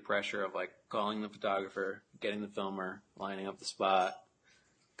hated the pressure of like calling the photographer, getting the filmer, lining up the spot,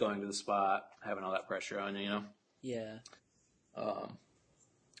 going to the spot, having all that pressure on you. You know. Yeah.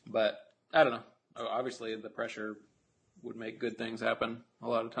 But I don't know. Obviously, the pressure would make good things happen a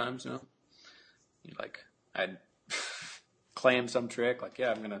lot of times. You know, I'd claim some trick, like,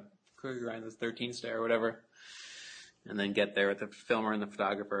 yeah, I'm gonna grind this 13 stair or whatever, and then get there with the filmer and the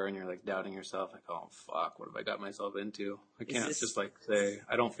photographer, and you're like doubting yourself, like, oh fuck, what have I got myself into? I can't just like say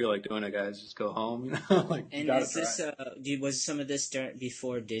I don't feel like doing it, guys. Just go home, you know. Like, and you is this was some of this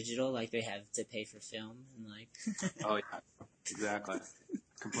before digital? Like they have to pay for film and like. Oh yeah, exactly.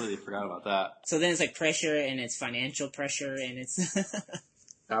 Completely forgot about that. So then it's like pressure, and it's financial pressure, and it's.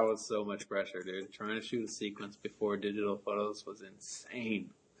 That was so much pressure, dude. Trying to shoot a sequence before digital photos was insane.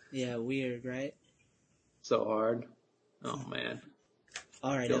 Yeah, weird, right? So hard. Oh, man.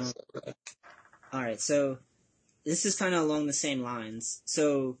 All right. All right. So this is kind of along the same lines.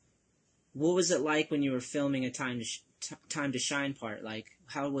 So what was it like when you were filming a Time to Shine part? Like,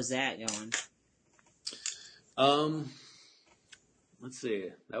 how was that going? Let's see.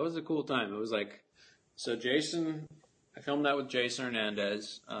 That was a cool time. It was like, so Jason, I filmed that with Jason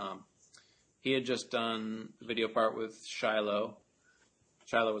Hernandez. He had just done the video part with Shiloh.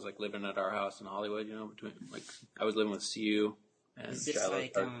 Shiloh was like living at our house in Hollywood, you know, between like I was living with CU and Is this Shiloh.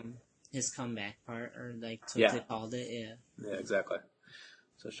 like his comeback part, or like what Yeah. they called it? Yeah. Yeah, exactly.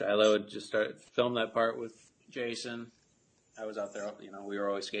 So Shiloh had just filmed that part with Jason. I was out there, you know, we were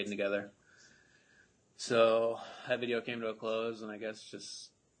always skating together. So that video came to a close, and I guess just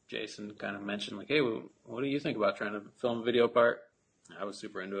Jason kind of mentioned like, hey, what do you think about trying to film a video part? I was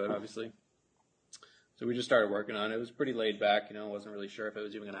super into it, obviously. So we just started working on it. It was pretty laid back, you know, wasn't really sure if it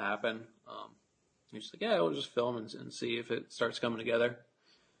was even going to happen. He was like, yeah, we'll just film and see if it starts coming together.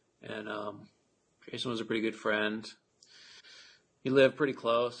 And Jason was a pretty good friend. He lived pretty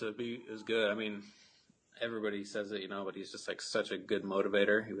close, so it was good. I mean, everybody says it, you know, but he's just like such a good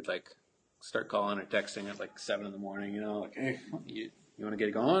motivator. He would like start calling or texting at like 7 a.m, you know, like, hey, you want to get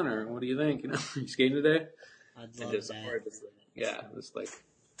it going, or what do you think? You know, are you skating today? I'd love that. Yeah, just like,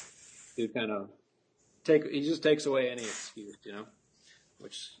 dude kind of he just takes away any excuse, you know,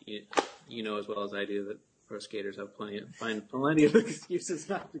 which you know as well as I do that pro skaters find plenty of excuses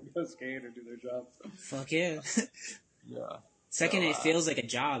not to go skate or do their job. Fuck yeah. Yeah. Second, it feels like a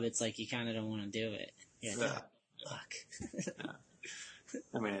job. It's like you kind of don't want to do it. Yeah. Fuck. Yeah.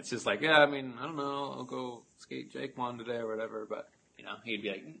 I mean, it's just like, I don't know, I'll go skate Jake Mon today or whatever, but, you know, he'd be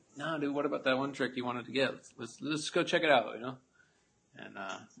like, no, dude, what about that one trick you wanted to get? Let's go check it out, you know? And,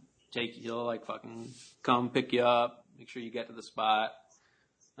 he'll like fucking come pick you up, make sure you get to the spot.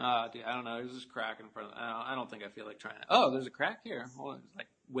 Dude, I don't know, there's this crack in front of I don't think I feel like trying it. Oh, there's a crack here. Well, just like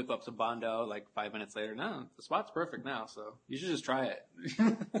whip up some Bondo like 5 minutes later. No, the spot's perfect now, so you should just try it.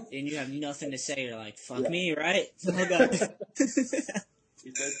 And you have nothing to say. You're like, fuck me, right? Oh, God.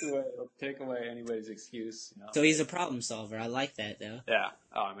 He he'll take away anybody's excuse. You know? So he's a problem solver. I like that, though. Yeah.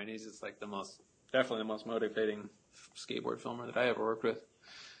 Oh, I mean, he's just like definitely the most motivating skateboard filmer that I ever worked with.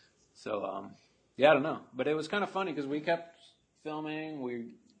 So, yeah, I don't know. But it was kind of funny because we kept filming.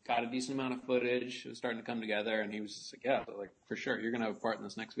 We got a decent amount of footage. It was starting to come together, and he was just like, yeah, like, for sure, you're going to have a part in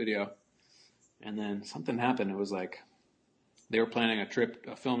this next video. And then something happened. It was like they were planning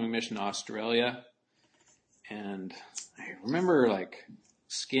a filming mission to Australia. And I remember, like,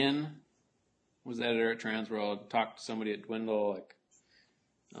 Skin was the editor at Transworld, talked to somebody at Dwindle, like,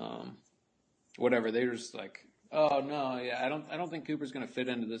 whatever. They were just like, oh, no, yeah, I don't think Cooper's going to fit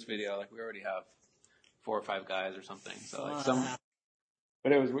into this video. Like, we already have 4 or 5 guys or something. So, like,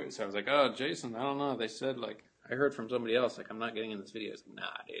 but it was weird. So I was like, oh, Jason, I don't know. They said, like, I heard from somebody else, like, I'm not getting in this video. It's like,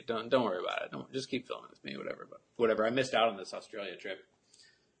 nah, dude, don't worry about it. Just keep filming with me, whatever. But whatever. I missed out on this Australia trip.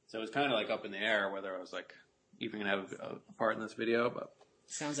 So it was kind of, like, up in the air whether I was, like, even going to have a part in this video. But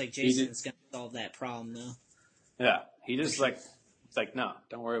sounds like Jason's going to solve that problem, though. Yeah. He just, like, it's like, no,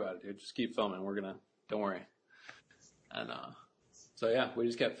 don't worry about it, dude. Just keep filming. Don't worry. And so, yeah, we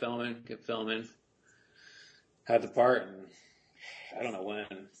just kept filming. Had the part, and I don't know when.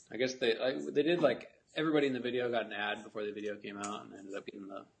 I guess they did, like, everybody in the video got an ad before the video came out, and ended up getting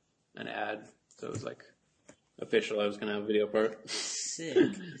an ad. So it was, like, official. I was going to have a video part. Sick.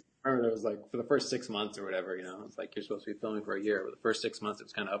 I remember there was, like, for the first 6 months or whatever, you know, it's like you're supposed to be filming for a year, but the first 6 months it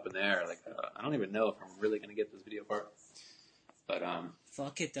was kind of up in the air. Like, I don't even know if I'm really going to get this video part. But,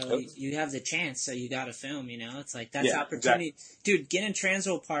 fuck it, though. You have the chance, so you got to film, you know? It's like, that's opportunity. Exactly. Dude, getting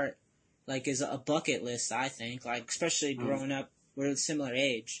Transworld part, like, is a bucket list, I think. Like, especially growing up, we're a similar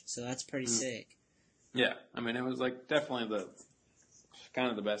age, so that's pretty sick. Yeah. I mean, it was, like, definitely kind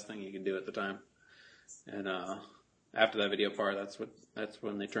of the best thing you could do at the time. And, after that video part, that's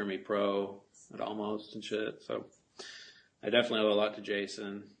when they turned me pro at Almost and shit. So I definitely owe a lot to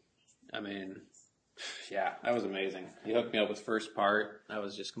Jason. I mean, yeah, that was amazing. He hooked me up with first part. That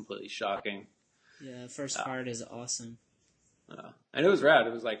was just completely shocking. Yeah, first part is awesome. And it was rad.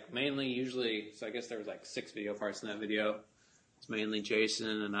 It was like mainly usually, so I guess there was like 6 video parts in that video. It's mainly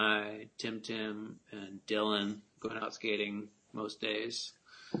Jason and I, Tim, and Dylan going out skating most days.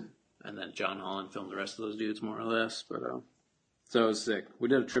 And then John Holland filmed the rest of those dudes more or less. But so it was sick. We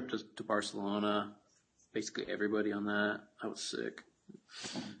did a trip to Barcelona. Basically everybody on that. That was sick.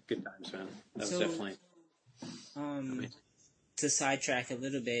 Good times, man. That was definitely. To sidetrack a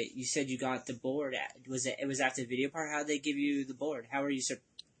little bit, you said you got the board. It was after the video part? How did they give you the board? How were you?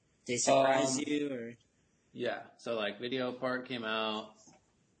 They surprise you or? Yeah. So like video part came out.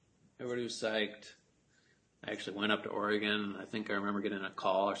 Everybody was psyched. I actually went up to Oregon, and I think I remember getting a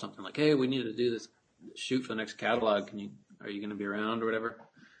call or something like, "Hey, we need to do this shoot for the next catalog. Are you going to be around or whatever?"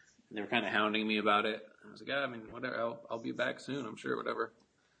 And they were kind of hounding me about it. I was like, "Yeah, I mean, whatever. I'll be back soon, I'm sure, whatever."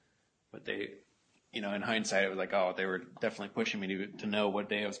 But they, in hindsight, it was like, oh, they were definitely pushing me to know what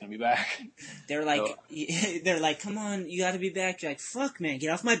day I was going to be back. They're like, "Come on, you got to be back." You're like, "Fuck, man, get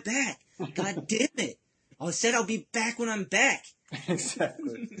off my back! God damn it! I said I'll be back when I'm back."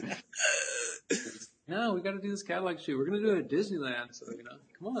 Exactly. No, we got to do this catalog shoot. We're going to do it at Disneyland, so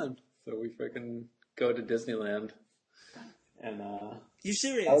come on. So we freaking go to Disneyland, and you're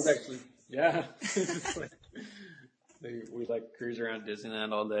serious? I was actually, yeah. We cruise around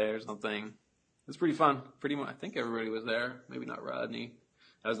Disneyland all day or something. It was pretty fun. Pretty much, I think everybody was there. Maybe not Rodney.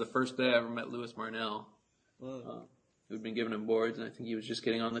 That was the first day I ever met Louis Marnell. Who'd been giving him boards, and I think he was just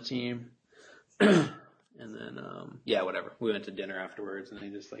getting on the team. And then, whatever. We went to dinner afterwards, and they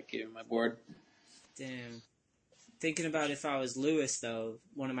just gave me my board. Damn. Thinking about if I was Louis, though,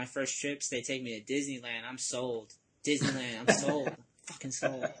 one of my first trips, they take me to Disneyland. I'm sold. Disneyland, I'm sold. I'm fucking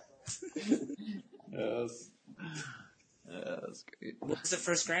sold. That's great. What was the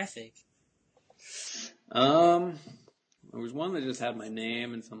first graphic? There was one that just had my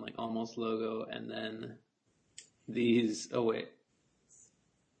name and some almost logo, and then these. Oh wait.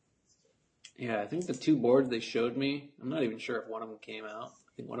 Yeah, I think the two boards they showed me, I'm not even sure if one of them came out.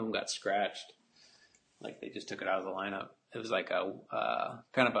 I think one of them got scratched. They just took it out of the lineup. It was a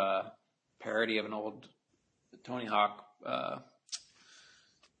kind of a parody of an old Tony Hawk. I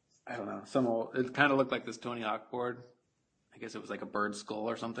don't know. It kind of looked like this Tony Hawk board. I guess it was like a bird skull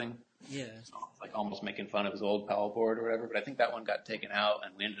or something. Yeah. So, almost making fun of his old Powell board or whatever. But I think that one got taken out,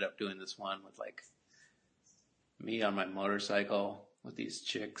 and we ended up doing this one with me on my motorcycle with these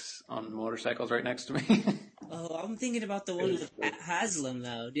chicks on motorcycles right next to me. Oh, I'm thinking about the one with Haslam,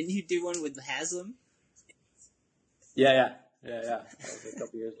 though. Didn't you do one with Haslam? Yeah. That was a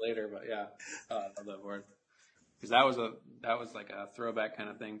couple years later, but yeah. I love that board. Because that was a throwback kind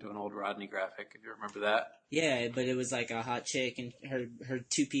of thing to an old Rodney graphic, if you remember that. Yeah, but it was a hot chick, and her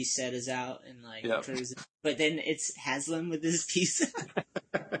two-piece set is out, and cruising. But then it's Haslam with his piece.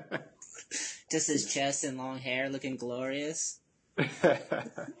 Just his chest and long hair looking glorious. That's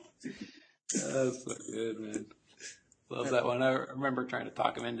so good, man. Love that one. I remember trying to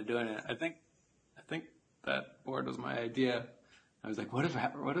talk him into doing it. I think that board was my idea. I was like, what if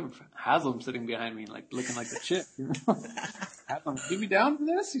Haslam's sitting behind me, looking like the chick? Haslam, you be down for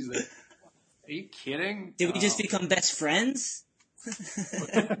this? He's like, are you kidding? Did we just become best friends?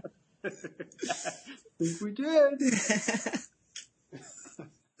 I think we did.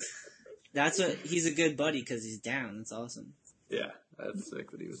 That's he's a good buddy because he's down. That's awesome. Yeah, that's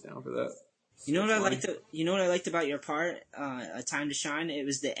sick that he was down for that. You know what I liked? You know what I liked about your part, "A Time to Shine"? It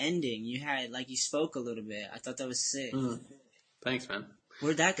was the ending. You had you spoke a little bit. I thought that was sick. Thanks, man.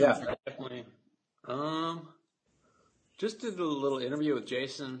 Where'd that come from? Definitely. Just did a little interview with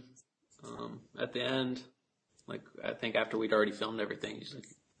Jason. At the end, I think after we'd already filmed everything, he's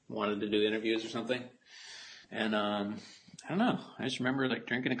wanted to do interviews or something. And I don't know. I just remember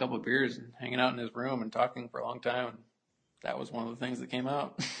drinking a couple of beers and hanging out in his room and talking for a long time. And that was one of the things that came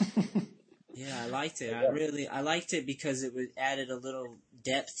out. Yeah, I liked it. I liked it because it added a little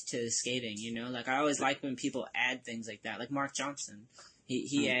depth to skating. I always like when people add things like that. Like Mark Johnson,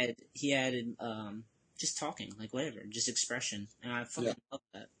 he added just talking, whatever, just expression, and I fucking love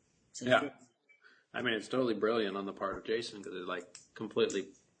that. So yeah, I mean it's totally brilliant on the part of Jason because it completely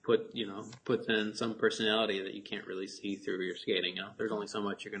puts in some personality that you can't really see through your skating. There's only so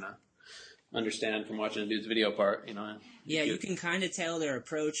much you're gonna understand from watching a dude's video part, Yeah, you can kind of tell their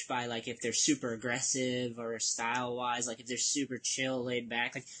approach by if they're super aggressive or style wise, if they're super chill, laid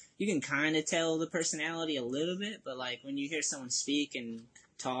back. You can kind of tell the personality a little bit, but when you hear someone speak and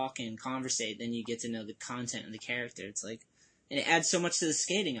talk and conversate, then you get to know the content and the character. It's and it adds so much to the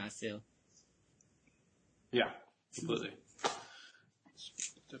skating, I feel. Yeah, completely.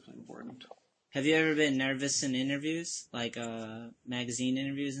 It's definitely important. Have you ever been nervous in interviews, magazine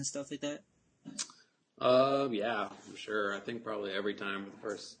interviews and stuff like that? Yeah, I'm sure. I think probably every time the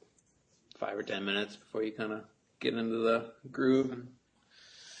first 5 or 10 minutes before you kind of get into the groove and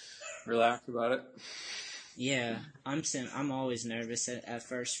relax about it. Yeah, I'm always nervous at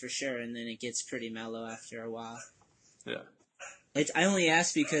first for sure, and then it gets pretty mellow after a while. Yeah. I only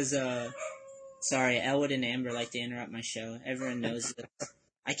ask because, sorry, Elwood and Amber like to interrupt my show. Everyone knows this.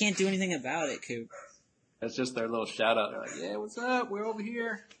 I can't do anything about it, Coop. That's just their little shout out. They're like, yeah, what's up? We're over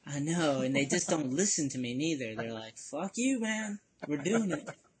here. I know, and they just don't listen to me neither. They're like, fuck you, man. We're doing it.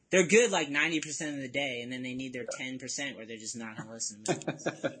 They're good 90% of the day, and then they need their 10% where they're just not going to listen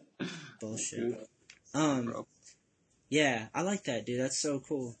to me. Bullshit. Yeah, I like that, dude. That's so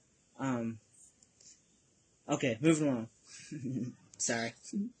cool. Okay, moving along. Sorry.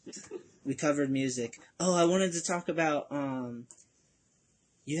 We covered music. Oh, I wanted to talk about,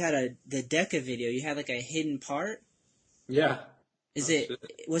 you had the Deca video. You had like a hidden part? Yeah.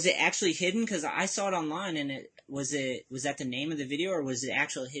 Was it actually hidden? Cause I saw it online and was that the name of the video or was it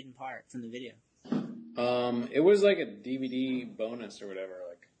actual hidden part from the video? It was like a DVD bonus or whatever,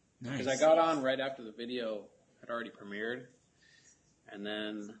 like, Nice. because I got on right after the video had already premiered, and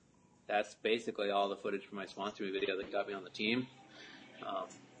then that's basically all the footage from my sponsor video that got me on the team. I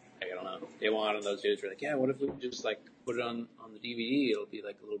don't know. They wanted those dudes were like, yeah, what if we just like put it on the DVD? It'll be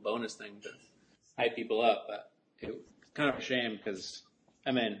like a little bonus thing to hype people up. But it's kind of a shame because,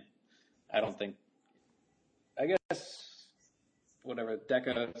 I mean, I guess whatever,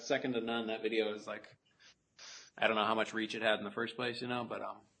 Deca, second to none, that video is like, I don't know how much reach it had in the first place, but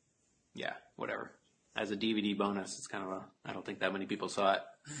yeah, whatever. As a DVD bonus, it's kind of I don't think that many people saw it.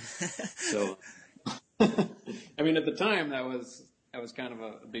 So, I mean, at the time, that was kind of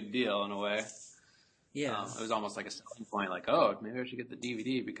a big deal in a way. Yeah. It was almost like a selling point, like, oh, maybe I should get the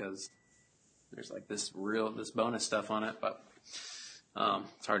DVD because there's like this bonus stuff on it, but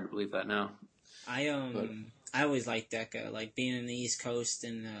it's hard to believe that now. I always liked Deca, like being in the East Coast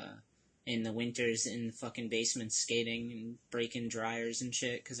and in the winters in fucking basements skating and breaking dryers and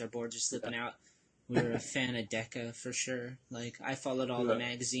shit because our boards are slipping out. We were a fan of Deca for sure. Like I followed all the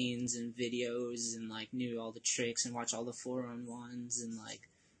magazines and videos and like knew all the tricks and watched all the 4-on-1s and like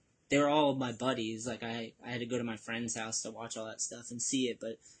they were all my buddies. Like I had to go to my friend's house to watch all that stuff and see it,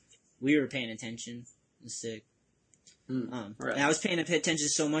 but we were paying attention. It was sick. Right. And I was paying attention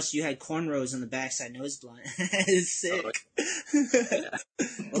so much you had cornrows on the backside nose blind. It's sick.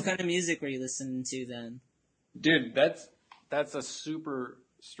 What kind of music were you listening to then? Dude, that's a super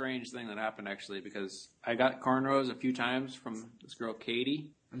strange thing that happened actually because I got cornrows a few times from this girl Katie.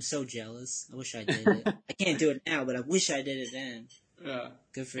 I'm so jealous. I wish I did it. I can't do it now, but I wish I did it then. Yeah.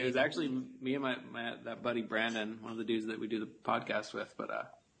 Good for you. It was actually me and my that buddy Brandon, one of the dudes that we do the podcast with, but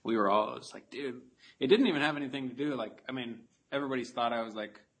we were all just like, dude, it didn't even have anything to do. Like, I mean, everybody's thought I was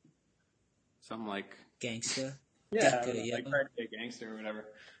like some like gangster. Yeah, like a gangster or whatever.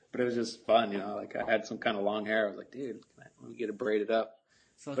 But it was just fun, like I had some kind of long hair. I was like, dude, let me get it braided up.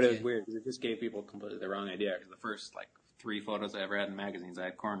 But it was weird because it just gave people completely the wrong idea. Because the first like 3 photos I ever had in magazines, I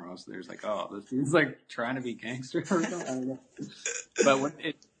had cornrows. There's like, oh, this dude's like trying to be gangster or something. I don't know. But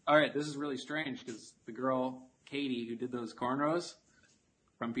all right, this is really strange because the girl Katie who did those cornrows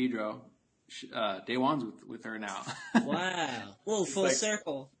from Pedro, Day One's with her now. Wow! Whoa, full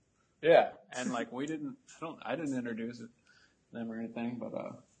circle. Yeah, and like I didn't introduce them or anything, but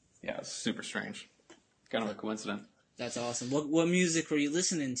yeah, it's super strange. Kind of a coincidence. That's awesome. What music were you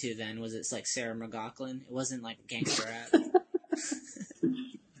listening to then? Was it like Sarah McLachlan? It wasn't like gangster rap. I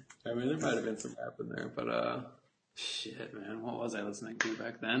mean, there might have been some rap in there, but shit, man, what was I listening to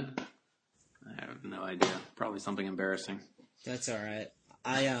back then? I have no idea. Probably something embarrassing. That's all right.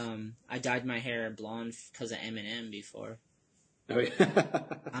 I dyed my hair blonde because of Eminem before. Oh yeah.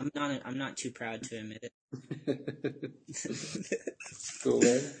 I'm not too proud to admit it. Cool,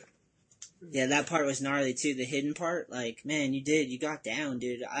 man. Yeah, that part was gnarly too. The hidden part, like, man, you got down,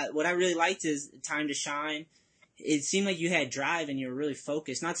 dude. What I really liked is Time to Shine. It seemed like you had drive and you were really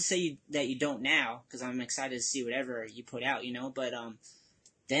focused. Not to say that you don't now, because I'm excited to see whatever you put out, But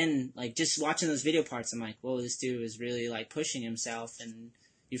then, like, just watching those video parts, I'm like, whoa, this dude was really like pushing himself, and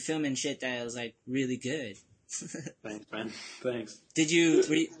you're filming shit that was like really good. Thanks, man. Thanks. Were you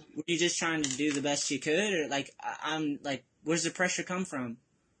just trying to do the best you could, or like I'm like, where's the pressure come from?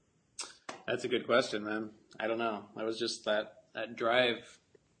 That's a good question, man. I don't know. I was just that drive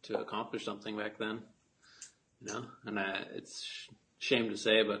to accomplish something back then, and it's shame to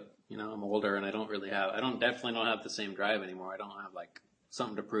say, but I'm older and I definitely don't have the same drive anymore. I don't have like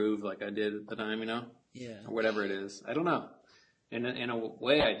something to prove like I did at the time, Yeah. Or whatever it is. I don't know. In a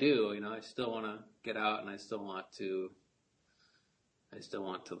way I do, I still want to get out and I still want to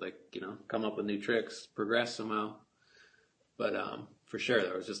like, come up with new tricks, progress somehow. But, for sure,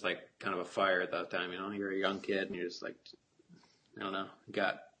 there was just like kind of a fire at that time, you're a young kid and you're just like, I don't know,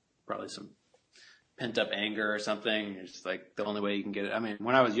 got probably some pent up anger or something. You're just like, the only way you can get it. I mean,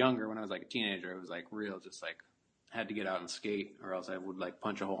 when I was younger, when I was like a teenager, it was like real, just like, I had to get out and skate or else I would like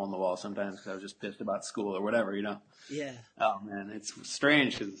punch a hole in the wall sometimes because I was just pissed about school or whatever, Yeah. Oh man, it's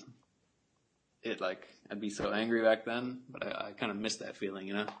strange because I'd be so angry back then, but I kind of miss that feeling,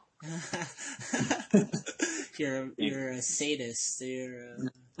 You're a sadist. You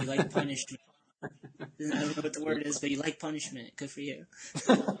like punishment. I don't know what the word is, but you like punishment. Good for you.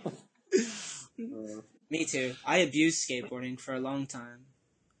 Me too. I abused skateboarding for a long time.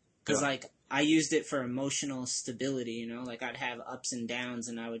 Because, like, I used it for emotional stability, you know? Like, I'd have ups and downs,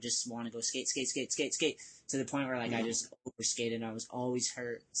 and I would just want to go skate, to the point where, like, I just overskated, and I was always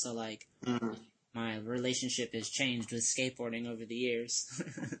hurt. So, like, my relationship has changed with skateboarding over the years.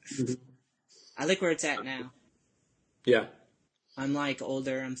 I like where it's at now. Yeah. I'm, like,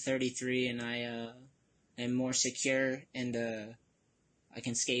 older. I'm 33, and I am more secure, and I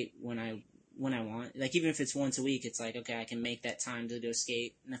can skate when I want. Like, even if it's once a week, it's like, okay, I can make that time to go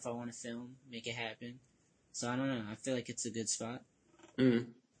skate, and if I want to film, make it happen. So, I don't know. I feel like it's a good spot.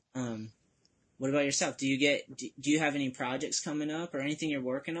 What about yourself? Do you have any projects coming up or anything you're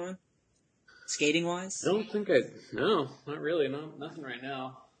working on? Skating-wise? I don't think no, not really. No, nothing right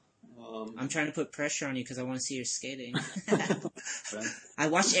now. I'm trying to put pressure on you because I want to see your skating. I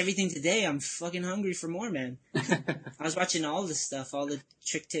watched everything today. I'm fucking hungry for more, man. I was watching all the stuff, all the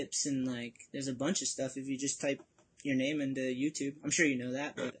trick tips, and, like, there's a bunch of stuff if you just type your name into YouTube. I'm sure you know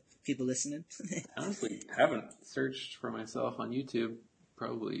that, but people listening. I honestly haven't searched for myself on YouTube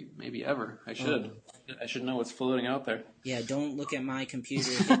probably maybe ever. I should. I should know what's floating out there. Yeah, don't look at my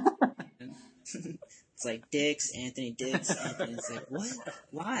computer. It's like Dix, Anthony Dix, Anthony. It's like, what?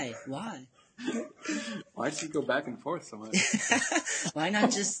 Why? Why'd you go back and forth so much? Why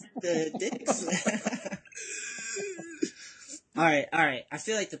not just the Dix? All right. I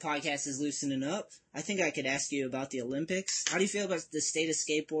feel like the podcast is loosening up. I think I could ask you about the Olympics. How do you feel about the state of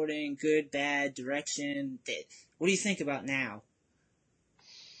skateboarding? Good, bad, direction? What do you think about now?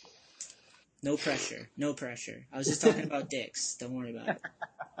 No pressure. I was just talking about Dix. Don't worry about it.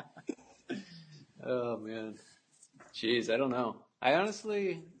 Oh, man. Jeez, I don't know. I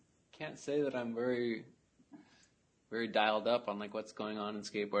honestly can't say that I'm very, very dialed up on, like, what's going on in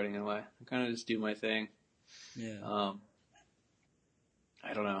skateboarding in a way. I kind of just do my thing. Yeah.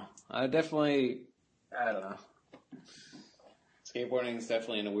 I don't know. I don't know. Skateboarding is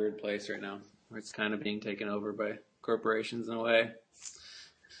definitely in a weird place right now, where it's kind of being taken over by corporations in a way.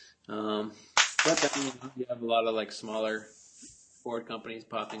 But then you have a lot of, like, smaller board companies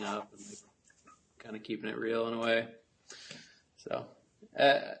popping up and, like, kind of keeping it real in a way. So,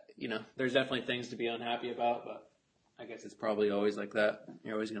 there's definitely things to be unhappy about, but I guess it's probably always like that.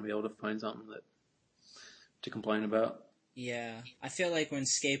 You're always going to be able to find something to complain about. Yeah. I feel like when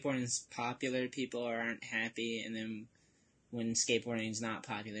skateboarding is popular, people aren't happy, and then when skateboarding is not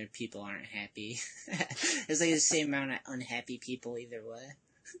popular, people aren't happy. It's like the same amount of unhappy people either way.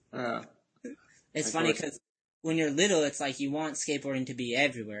 It's funny because when you're little, it's like you want skateboarding to be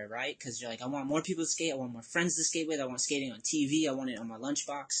everywhere, right? Because you're like, I want more people to skate. I want more friends to skate with. I want skating on TV. I want it on my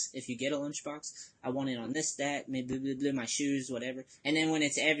lunchbox. If you get a lunchbox, I want it on this, that, maybe my shoes, whatever. And then when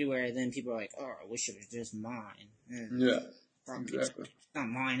it's everywhere, then people are like, oh, I wish it was just mine. Yeah, exactly. It's not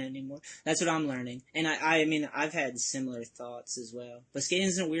mine anymore. That's what I'm learning. And I mean, I've had similar thoughts as well. But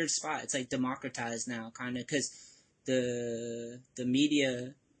skating's in a weird spot. It's like democratized now, kind of, because the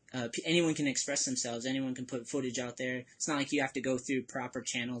media... anyone can express themselves. Anyone can put footage out there. It's not like you have to go through proper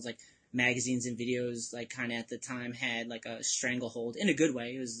channels like magazines and videos. Like kind of at the time had like a stranglehold in a good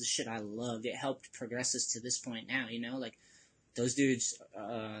way. It was the shit I loved. It helped progress us to this point now. You know, like those dudes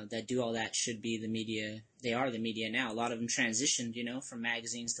that do all that should be the media. They are the media now. A lot of them transitioned, you know, from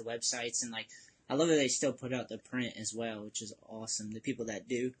magazines to websites, and like I love that they still put out the print as well, which is awesome. The people that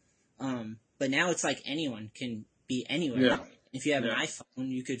do. But now it's like anyone can be anywhere. Yeah. If you have an iPhone,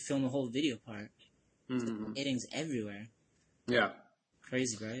 you could film a whole video part. Skating's everywhere. Yeah.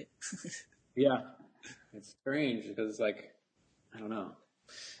 Crazy, right? Yeah. It's strange because it's like, I don't know.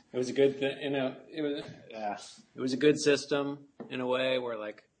 It was a good thing, it was a good system in a way where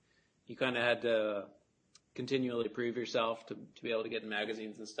like you kind of had to continually prove yourself to be able to get in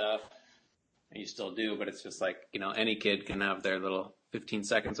magazines and stuff. And you still do, but it's just like, you know, any kid can have their little 15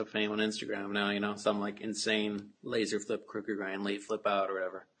 seconds of fame on Instagram now, you know, some like insane laser flip, crooked grind, late flip out or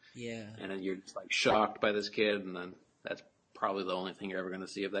whatever. Yeah. And then you're just like shocked by this kid, and then that's probably the only thing you're ever going to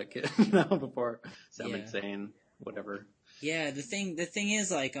see of that kid, you know, before some insane whatever. Yeah, the thing is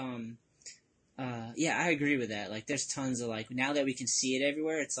like, I agree with that. Like there's tons of like, now that we can see it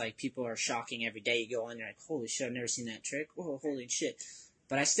everywhere, it's like people are shocking every day. You go on, you're like, holy shit, I've never seen that trick. Oh, holy shit.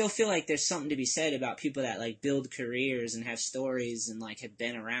 But I still feel like there's something to be said about people that like build careers and have stories and like have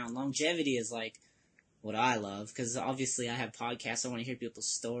been around. Longevity is like what I love, because obviously I have podcasts. I want to hear people's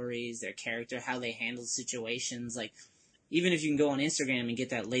stories, their character, how they handle situations. Like even if you can go on Instagram and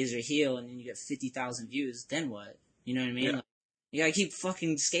get that laser heel and then you get 50,000 views, then what? You know what I mean? Yeah. Like, you gotta keep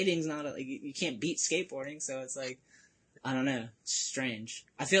fucking skating's not like you can't beat skateboarding. So it's like, I don't know. It's strange.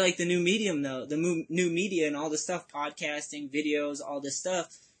 I feel like the new medium, though, new media and all this stuff, podcasting, videos, all this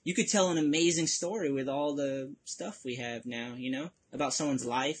stuff, you could tell an amazing story with all the stuff we have now, about someone's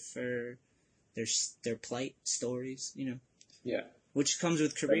life or their plight stories, Yeah. which comes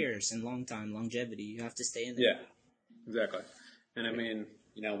with careers and longevity. You have to stay in there. Yeah, exactly. And I mean,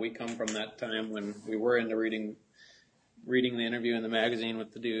 we come from that time when we were into reading the interview in the magazine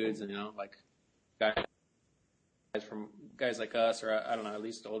with the dudes, and like guys like us, or I don't know, at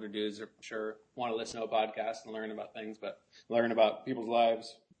least the older dudes are sure want to listen to a podcast and learn about things, but learn about people's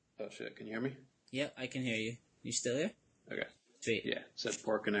lives. Oh shit, can you hear me? Yeah, I can hear you. You still there? Okay. Sweet. Yeah, said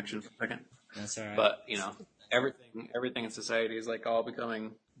poor connection for a second. That's all right. But, everything in society is like all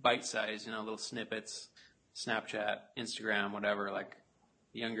becoming bite-sized, little snippets, Snapchat, Instagram, whatever. Like,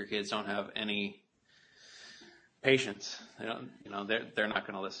 younger kids don't have any patience. They don't, they're not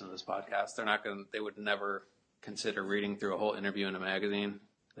going to listen to this podcast. They would never consider reading through a whole interview in a magazine.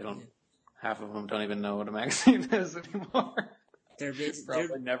 Half of them don't even know what a magazine is anymore. They're busy.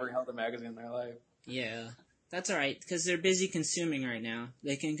 Probably never held a magazine in their life. Yeah. That's all right, because they're busy consuming right now.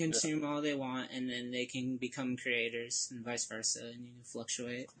 They can consume all they want, and then they can become creators, and vice versa, and you can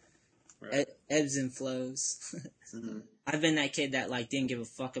fluctuate. Right. Ebbs and flows. Mm-hmm. I've been that kid that didn't give a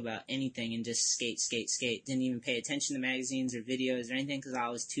fuck about anything and just skate. Didn't even pay attention to magazines or videos or anything because I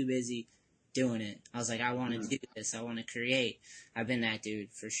was too busy doing it. I was like, I want to do this. I want to create. I've been that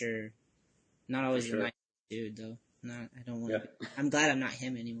dude for sure. Not always a nice dude though. I don't want to. I'm glad I'm not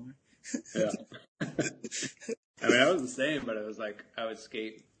him anymore. Yeah. I mean, I was the same, but it was like I would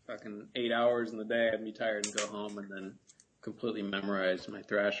skate fucking 8 hours in the day. I'd be tired and go home and then completely memorize my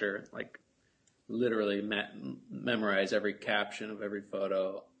Thrasher, literally memorize every caption of every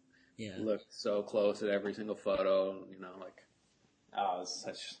photo. Yeah. Look so close at every single photo, it was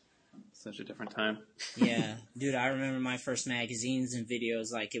such a different time. Yeah. Dude, I remember my first magazines and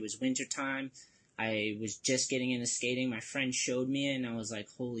videos, it was wintertime. I was just getting into skating. My friend showed me it, and I was like,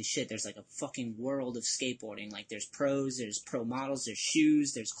 holy shit, there's a fucking world of skateboarding. There's pros, there's pro models, there's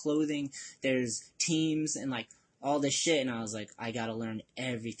shoes, there's clothing, there's teams, and all this shit. And I was like, I gotta learn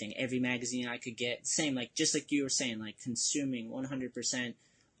everything. Every magazine I could get. Same, just like you were saying, consuming 100%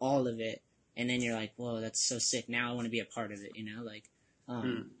 all of it. And then you're like, whoa, that's so sick. Now I want to be a part of it,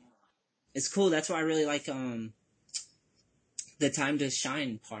 It's cool. That's why I really like, the time to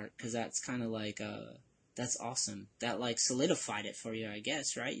shine part, because that's kind of that's awesome. That solidified it for you, I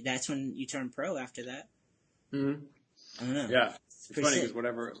guess, right? That's when you turn pro after that. Mm-hmm. I don't know. Yeah, it's funny because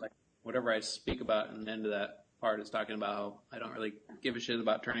whatever I speak about in the end of that part is talking about how I don't really give a shit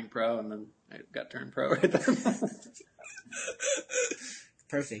about turning pro, and then I got turned pro right there.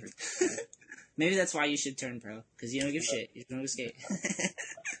 Perfect. Maybe that's why you should turn pro, because you don't give shit. You don't skate.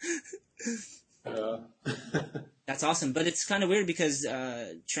 That's awesome, but it's kind of weird because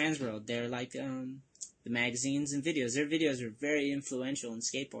Transworld, they're the magazines and videos. Their videos are very influential in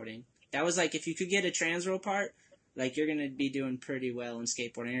skateboarding. That was if you could get a Transworld part, you're gonna be doing pretty well in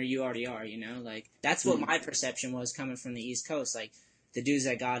skateboarding, or you already are. That's what my perception was coming from the East Coast. The dudes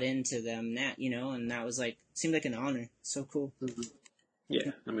that got into them, and that was seemed like an honor. So cool. Mm-hmm.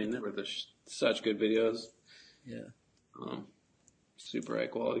 Yeah, I mean, they were such good videos. Yeah. Super high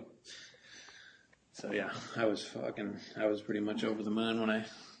quality. So yeah, I was pretty much over the moon when I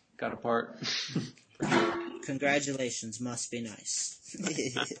got a part. Congratulations, must be nice.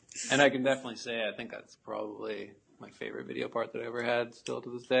 And I can definitely say I think that's probably my favorite video part that I ever had, still to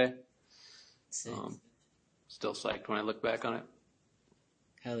this day. Still psyched when I look back on it.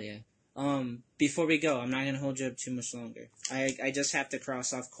 Hell yeah. Before we go, I'm not gonna hold you up too much longer. I just have to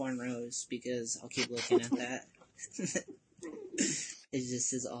cross off cornrows because I'll keep looking at that. It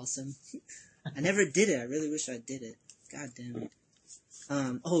just is awesome. I never did it. I really wish I did it. God damn it.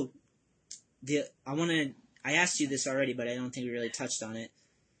 I asked you this already, but I don't think we really touched on it.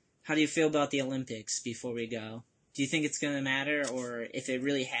 How do you feel about the Olympics before we go? Do you think it's going to matter, or if it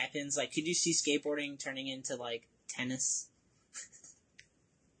really happens, could you see skateboarding turning into, tennis?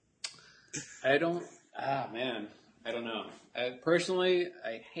 I don't know. Personally,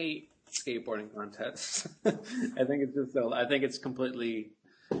 I hate skateboarding contests. I think it's completely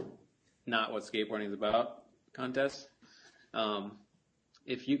not what skateboarding is about, contests.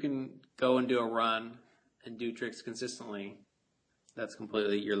 If you can go and do a run and do tricks consistently, that's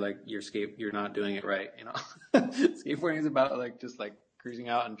completely, you're not doing it right, Skateboarding is about just cruising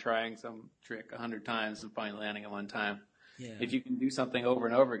out and trying some trick 100 times and finally landing it one time. Yeah. If you can do something over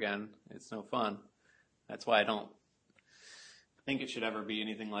and over again, it's no fun. That's why I don't think it should ever be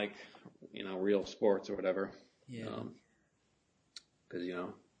anything like, real sports or whatever. Yeah. Because,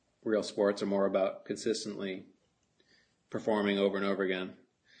 real sports are more about consistently performing over and over again.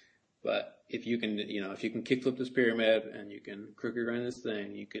 But if you can, if you can kickflip this pyramid and you can crooked grind this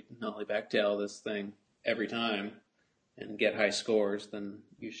thing, you could nollie backtail this thing every time and get high scores, then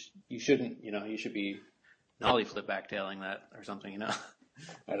you shouldn't, you should be nollie flip backtailing that or something,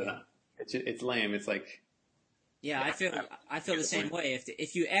 I don't know. It's lame. It's like, yeah, I feel the same way.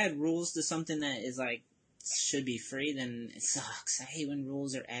 If you add rules to something that is like should be free, then it sucks. I hate when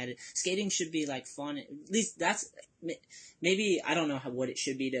rules are added. Skating should be like fun. At least that's maybe I don't know what it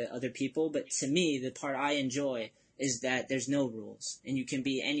should be to other people, but to me, the part I enjoy is that there's no rules and you can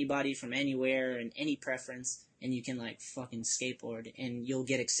be anybody from anywhere and any preference, and you can like fucking skateboard and you'll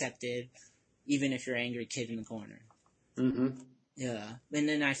get accepted, even if you're an angry kid in the corner. Mm-hmm. Yeah, and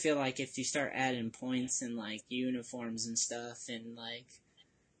then I feel like if you start adding points and like uniforms and stuff, and like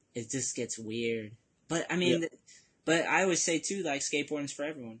it just gets weird. But I mean, but I always say too, like skateboarding's for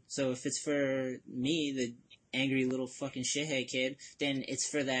everyone. So if it's for me, the angry little fucking shithead kid, then it's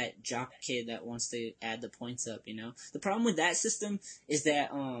for that jock kid that wants to add the points up. The problem with that system is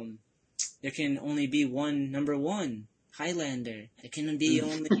that there can only be one number one Highlander. There can be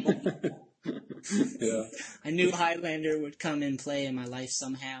only one. Yeah. I knew Highlander would come and play in my life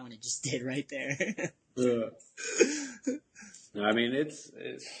somehow, and it just did right there. Yeah. No, I mean it's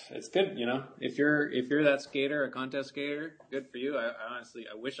good, If you're that skater, a contest skater, good for you. I honestly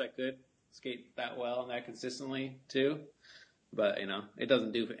wish I could skate that well and that consistently too, but it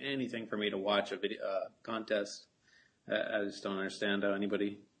doesn't do anything for me to watch a video contest. I just don't understand how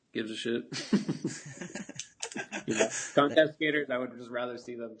anybody gives a shit. Contest skaters, I would just rather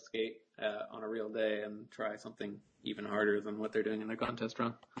see them skate on a real day and try something even harder than what they're doing in their contest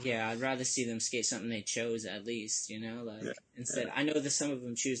run. Yeah, I'd rather see them skate something they chose at least, instead. I know that some of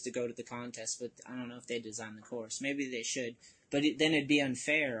them choose to go to the contest, but I don't know if they design the course. Maybe they should, but then it'd be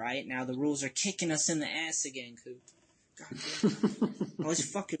unfair, right? Now the rules are kicking us in the ass again, Coop. All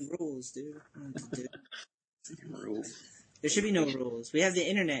these fucking rules, dude. I don't know what to do. Rules. There should be no rules. We have the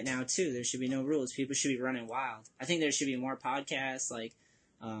internet now too. There should be no rules. People should be running wild. I think there should be more podcasts like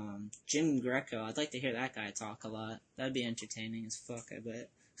Jim Greco. I'd like to hear that guy talk a lot. That'd be entertaining as fuck, I bet.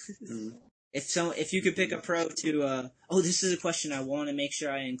 Mm. If you could pick a pro to this is a question I want to make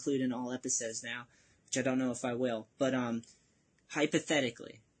sure I include in all episodes now, which I don't know if I will. But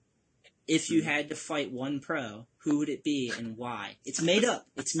hypothetically, if you had to fight one pro, who would it be and why? It's made up.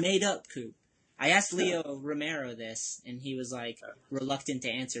 It's made up, Coop. I asked Leo Romero this, and he was like reluctant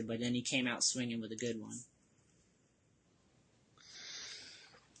to answer, but then he came out swinging with a good one.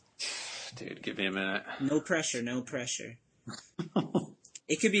 Dude, give me a minute. No pressure, no pressure.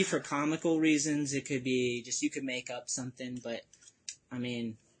 It could be for comical reasons. It could be just you could make up something, but I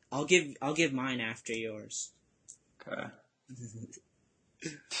mean, I'll give mine after yours. Okay.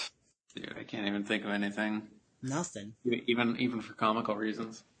 Dude, I can't even think of anything. Nothing. Even for comical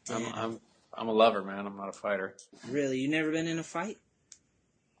reasons. I'm a lover, man. I'm not a fighter. Really? You never been in a fight?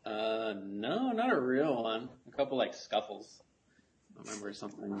 No, not a real one. A couple like scuffles. I remember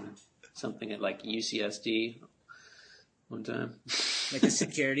something at like UCSD one time. Like a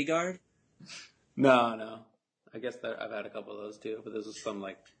security guard? No. I guess that I've had a couple of those too, but this was some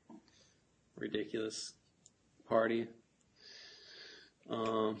like ridiculous party.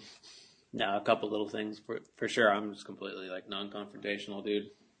 No, a couple little things for sure. I'm just completely like non-confrontational,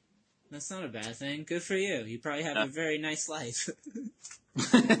 dude. That's not a bad thing. Good for you. You probably have a very nice life.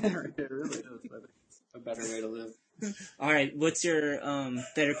 It really is. It's a better way to live. All right. What's your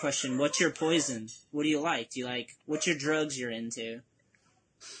better question? What's your poison? What do you like? What's your drugs you're into?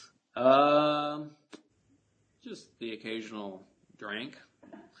 Just the occasional drink.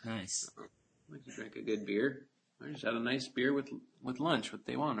 Nice. I like to drink a good beer. I just had a nice beer with lunch. What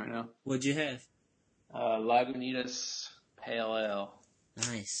they want right now? What'd you have? Lagunitas Pale Ale.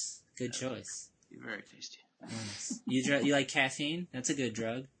 Nice. Good choice. Very tasty. Nice. You like caffeine? That's a good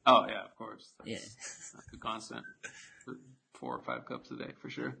drug. Oh yeah, of course. That's a constant. 4 or 5 cups a day for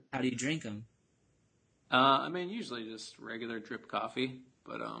sure. How do you drink them? I mean, usually just regular drip coffee,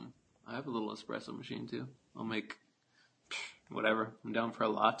 but I have a little espresso machine too. I'll make whatever. I'm down for a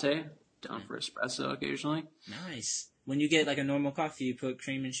latte. Down for espresso occasionally. Nice. When you get like a normal coffee, you put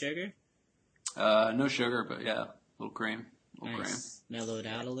cream and sugar? No sugar, but yeah, a little cream. Nice. Mellowed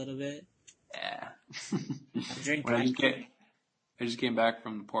out a little bit? Yeah. I drink I just came back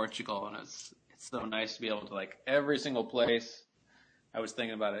from Portugal, and it's so nice to be able to, like, every single place. I was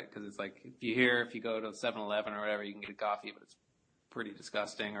thinking about it, because it's like, if you go to 7-Eleven or whatever, you can get a coffee, but it's pretty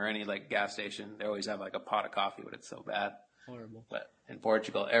disgusting. Or any, like, gas station, they always have, like, a pot of coffee, but it's so bad. Horrible. But in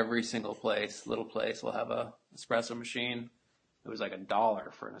Portugal, every single little place will have a espresso machine. It was like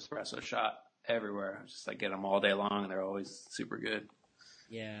 $1 for an espresso shot everywhere. I just like get them all day long, and they're always super good.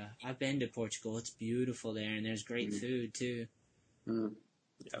 Yeah, I've been to Portugal. It's beautiful there, and there's great food too. Mm.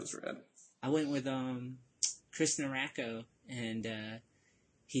 Yeah, it was rad. I went with Chris Naracco, and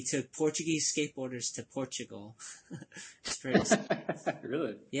he took Portuguese skateboarders to Portugal. It's pretty.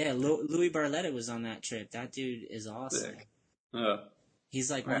 Really? Yeah, Louis Barletta was on that trip. That dude is awesome.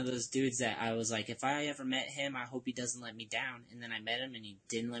 He's like one of those dudes that I was like, if I ever met him, I hope he doesn't let me down. And then I met him, and he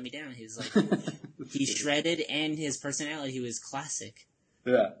didn't let me down. He was like, he shredded, and his personality, he was classic.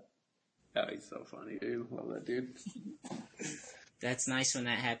 Yeah. Oh, he's so funny, dude. Love that dude. That's nice when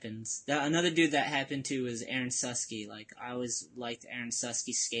that happens. Another dude that happened to was Aaron Susky. Like, I always liked Aaron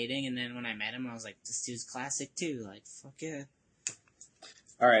Susky skating, and then when I met him, I was like, this dude's classic too. Like, fuck yeah.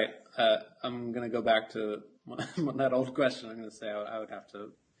 All right. I'm going to go back to that old question. I'm going to say I would have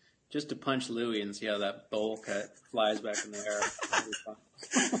to, just to punch Louis and see how that bowl cut flies back in the air.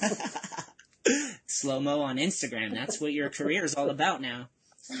 Slow-mo on Instagram. That's what your career is all about now.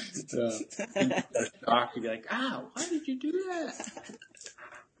 Shocked, he'd be like, why did you do that?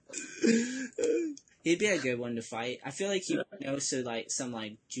 He'd be a good one to fight. I feel like he knows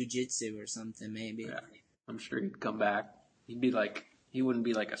some jiu-jitsu or something, maybe. Yeah, I'm sure he'd come back. He wouldn't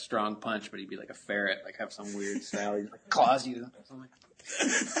be like a strong punch, but he'd be like a ferret, like have some weird style. He'd like claws you or something.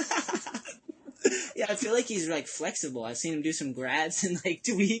 Yeah, I feel like he's like flexible. I've seen him do some grabs and like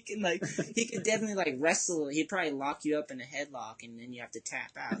tweak, and like he could definitely like wrestle. He'd probably lock you up in a headlock, and then you have to tap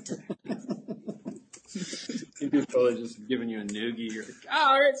out. He'd be totally just giving you a noogie. You're like,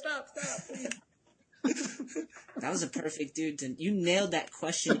 all right, stop. That was a perfect dude. You nailed that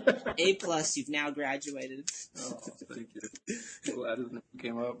question. A+. You've now graduated. Oh, thank you. Glad his name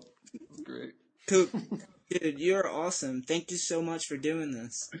came up. Great. Cool. Dude, you're awesome. Thank you so much for doing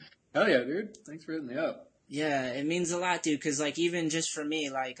this. Hell yeah, dude. Thanks for hitting me up. Yeah, it means a lot, dude, because, like, even just for me,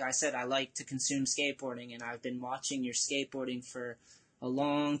 like I said, I like to consume skateboarding, and I've been watching your skateboarding for a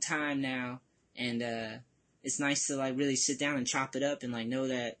long time now, and it's nice to, like, really sit down and chop it up and, like, know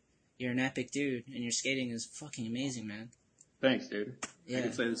that you're an epic dude, and your skating is fucking amazing, man. Thanks, dude. Yeah. I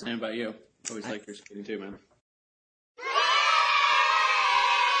can say the same about you. Always like your skating, too, man.